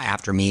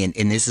after me,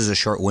 and this is a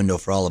short window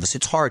for all of us.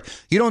 It's hard.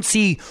 You don't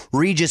see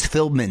Regis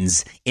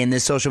Philbin's in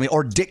this social media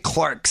or Dick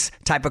Clark's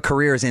type of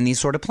careers in these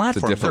sort of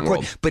platforms. different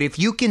world. But if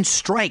you can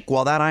strike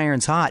while that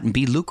iron's hot and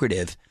be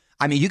lucrative,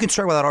 I mean, you can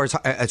strike while that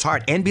iron's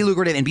hot and be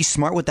lucrative and be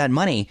smart with that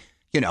money,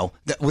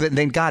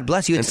 then God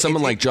bless you. And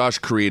someone like Josh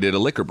created a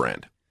liquor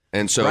brand.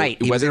 And so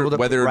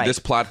whether this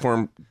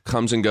platform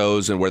comes and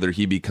goes and whether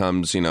he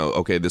becomes,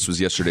 okay, this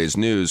was yesterday's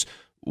news,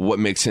 what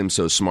makes him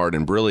so smart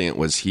and brilliant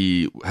was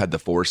he had the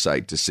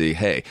foresight to see,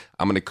 hey,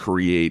 I'm going to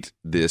create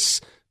this,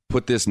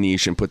 put this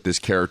niche and put this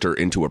character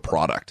into a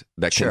product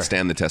that can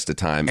stand the test of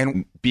time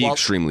and be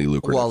extremely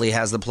lucrative. While he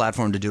has the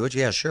platform to do it.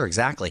 Yeah, sure,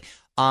 exactly.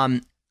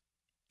 I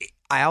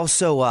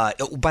also,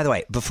 by the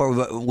way,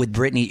 with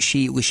Brittany,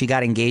 she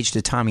got engaged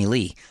to Tommy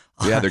Lee.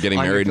 Yeah, they're getting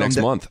married next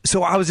month.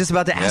 So I was just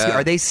about to ask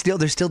you,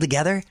 they're still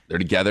together? They're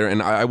together,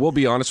 and I will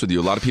be honest with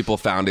you, a lot of people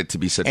found it to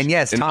be such an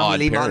odd Tommy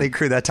Lee, pairing. Motley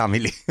Crue, that Tommy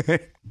Lee.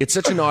 It's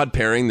such an odd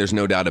pairing, there's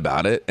no doubt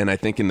about it, and I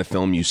think in the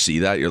film you see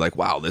that, you're like,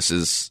 wow, this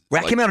is...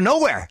 That came out of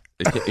nowhere.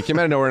 It came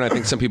out of nowhere, and I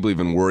think some people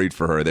even worried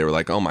for her. They were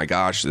like, oh my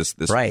gosh, this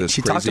right. This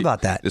she crazy, talked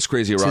about that. This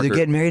crazy rocker. So they're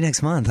getting married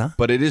next month, huh?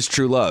 But it is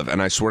true love,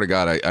 and I swear to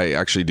God, I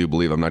actually do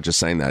believe, I'm not just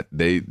saying that,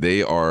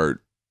 they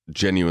are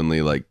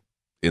genuinely like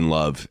in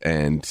love,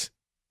 and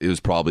it was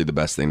probably the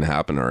best thing to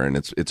happen to her. And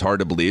it's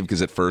hard to believe,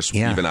 because at first,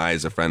 even I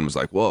as a friend was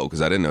like, whoa,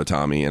 because I didn't know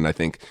Tommy. And I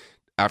think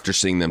after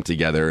seeing them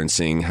together and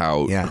seeing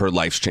how her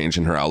life's changed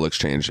and her outlook's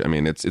changed, I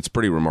mean, it's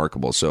pretty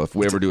remarkable. So if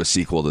we ever do a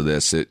sequel to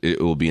this,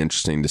 it will be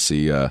interesting to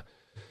see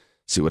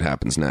what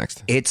happens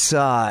next. It's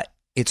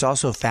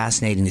also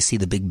fascinating to see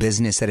the big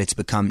business that it's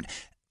become,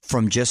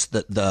 from just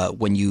the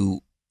when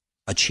you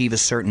achieve a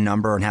certain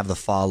number and have the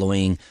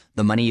following,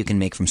 the money you can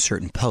make from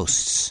certain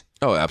posts.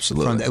 Oh,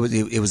 absolutely.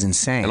 It was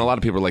insane. And a lot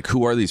of people are like,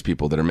 who are these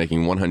people that are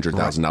making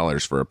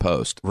 $100,000 for a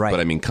post? Right.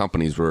 But I mean,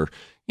 companies were,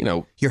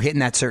 you're hitting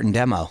that certain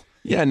demo.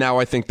 Yeah, now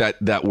I think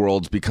that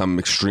world's become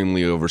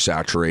extremely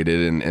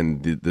oversaturated,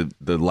 and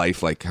the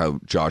life, like how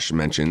Josh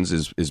mentions,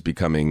 is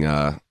becoming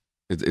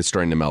it's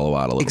starting to mellow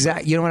out a little.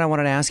 Exactly. You know what I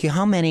wanted to ask you?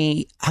 How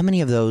many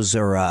of those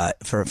are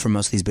for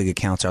most of these big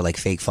accounts are like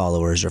fake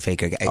followers or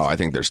fake? Oh, I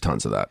think there's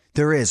tons of that.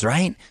 There is,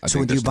 right? So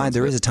when you buy,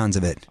 there is a tons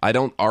of it.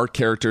 Our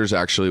characters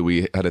actually,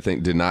 we had to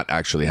think, did not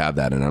actually have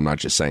that, and I'm not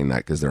just saying that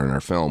because they're in our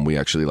film. We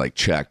actually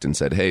checked and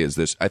said, hey, is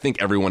this? I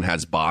think everyone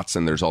has bots,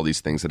 and there's all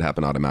these things that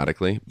happen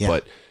automatically,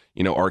 but.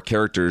 Our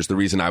characters, the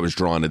reason I was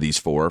drawn to these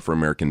four for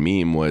American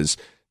Meme was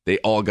they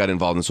all got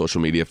involved in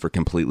social media for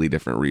completely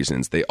different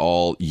reasons. They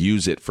all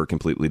use it for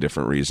completely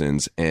different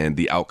reasons, and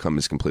the outcome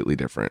is completely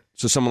different.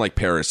 So someone like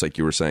Paris, like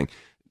you were saying,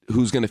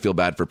 who's going to feel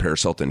bad for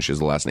Paris Hilton? She has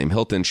the last name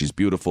Hilton. She's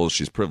beautiful.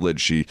 She's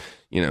privileged. She,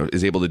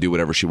 is able to do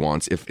whatever she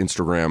wants. If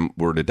Instagram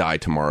were to die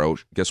tomorrow,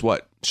 guess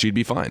what? She'd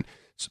be fine.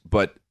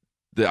 But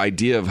the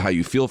idea of how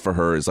you feel for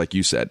her is, like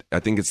you said, I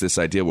think it's this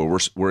idea where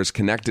we're as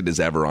connected as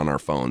ever on our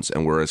phones,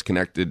 and we're as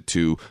connected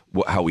to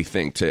how we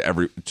think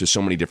to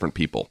so many different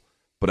people.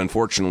 But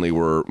unfortunately,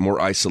 we're more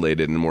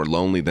isolated and more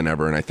lonely than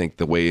ever. And I think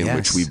the way in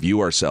which we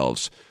view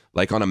ourselves,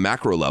 like on a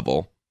macro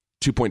level,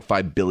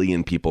 2.5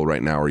 billion people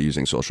right now are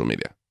using social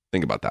media.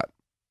 Think about that.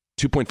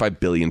 2.5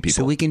 billion people.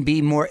 So we can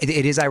be more, it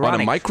is ironic.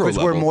 On a micro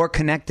level. We're more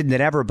connected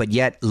than ever, but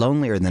yet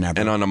lonelier than ever.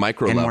 And on a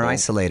micro level. And more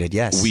isolated,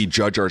 yes. We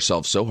judge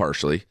ourselves so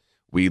harshly.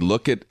 We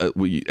look at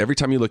every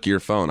time you look at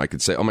your phone, I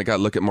could say, "Oh my God,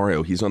 look at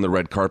Mario! He's on the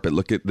red carpet.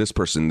 Look at this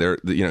person. There,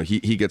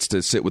 he gets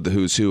to sit with the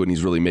who's who, and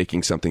he's really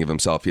making something of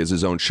himself. He has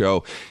his own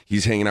show.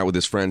 He's hanging out with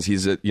his friends.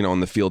 He's on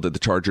the field at the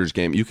Chargers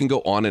game. You can go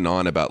on and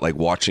on about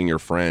watching your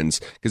friends,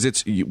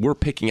 because we're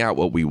picking out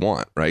what we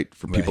want, right,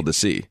 for people to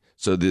see.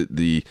 So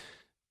the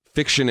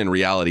fiction and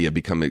reality have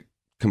become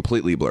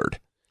completely blurred,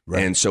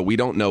 and so we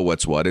don't know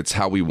what's what. It's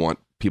how we want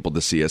people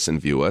to see us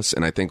and view us,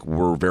 and I think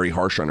we're very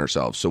harsh on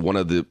ourselves. So one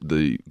of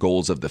the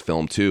goals of the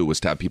film too was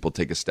to have people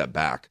take a step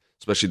back,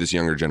 especially this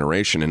younger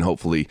generation, and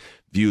hopefully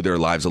view their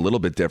lives a little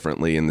bit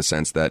differently, in the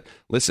sense that,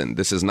 listen,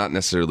 this is not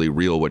necessarily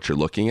real what you're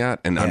looking at,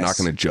 and I'm not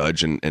going to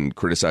judge and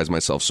criticize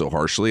myself so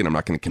harshly, and I'm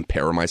not going to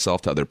compare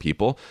myself to other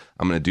people.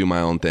 I'm going to do my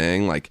own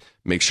thing,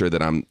 make sure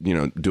that I'm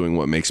doing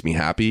what makes me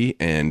happy,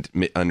 and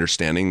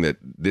understanding that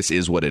this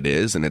is what it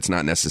is, and it's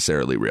not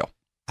necessarily real.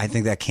 I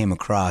think that came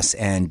across,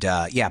 and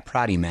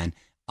proud of you, man.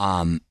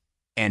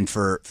 And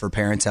for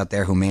parents out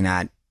there who may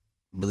not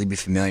really be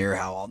familiar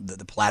how all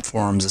the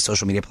platforms, the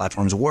social media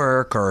platforms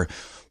work, or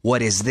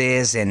what is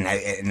this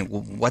and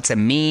what's a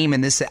meme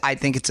and this. I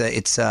think it's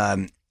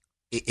a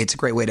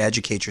great way to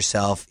educate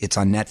yourself. It's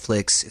on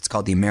Netflix. It's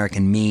called The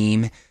American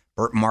Meme.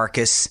 Bert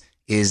Marcus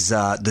is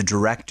the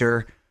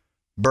director.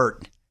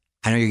 Bert,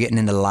 I know you're getting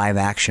into live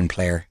action,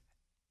 player.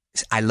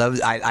 I love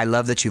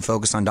that you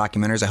focus on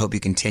documentaries. I hope you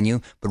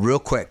continue. But real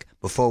quick,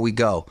 before we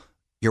go,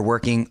 you're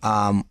working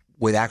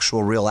with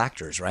actual real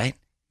actors, right?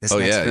 This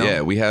next film?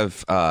 Yeah. We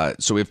have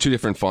so we have two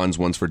different funds.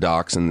 One's for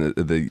docs, and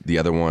the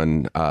other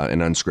one an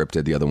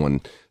unscripted.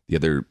 The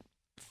other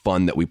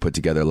fund that we put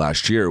together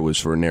last year was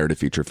for narrative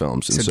feature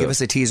films. And so give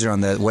us a teaser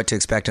on what to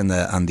expect on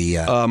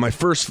the. My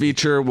first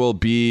feature will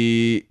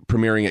be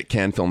premiering at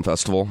Cannes Film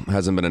Festival.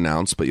 Hasn't been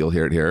announced, but you'll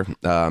hear it here.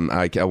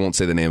 I won't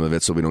say the name of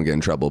it so we don't get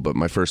in trouble. But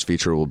my first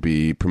feature will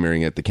be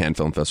premiering at the Cannes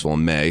Film Festival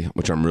in May,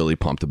 which I'm really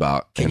pumped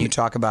about. Can you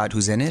talk about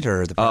who's in it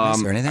or the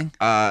premise or anything?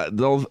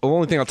 The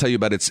only thing I'll tell you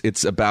about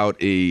it's about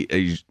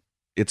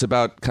it's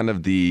about kind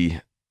of the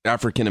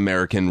African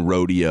American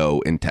rodeo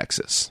in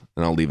Texas,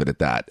 and I'll leave it at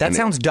that. That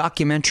sounds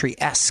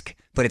documentary-esque,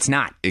 but it's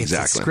not.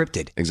 Exactly. It's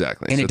scripted.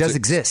 Exactly. And it does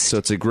exist. So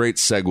it's a great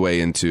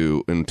segue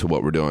into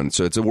what we're doing.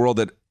 So it's a world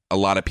that a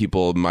lot of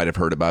people might have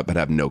heard about but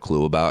have no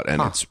clue about,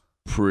 and it's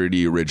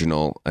pretty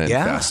original and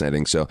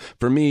fascinating. So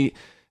for me,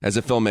 as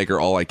a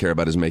filmmaker, all I care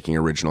about is making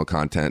original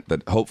content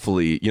that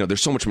hopefully,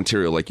 there's so much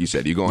material, like you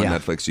said. You go on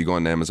Netflix, you go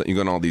on Amazon, you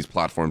go on all these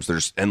platforms.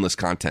 There's endless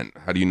content.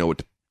 How do you know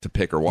what to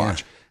pick or watch?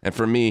 Yeah. And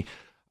for me,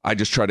 I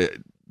just try to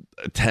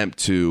attempt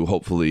to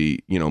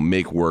hopefully,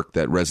 make work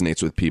that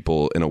resonates with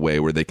people in a way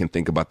where they can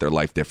think about their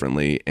life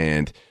differently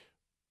and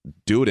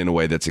do it in a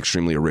way that's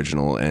extremely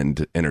original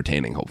and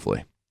entertaining,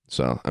 hopefully.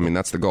 So,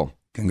 that's the goal.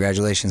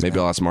 Congratulations. Maybe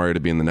I'll ask Mario to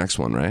be in the next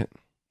one, right?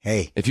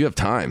 Hey. If you have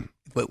time.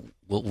 But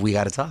we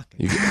got to talk.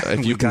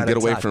 If you can get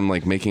away from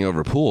making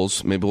over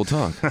pools, maybe we'll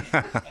talk.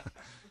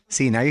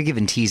 See, now you're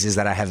giving teases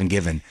that I haven't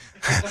given.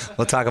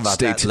 We'll talk about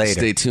that later.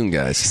 Stay tuned,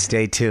 guys.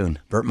 Stay tuned.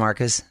 Bert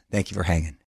Marcus, thank you for hanging.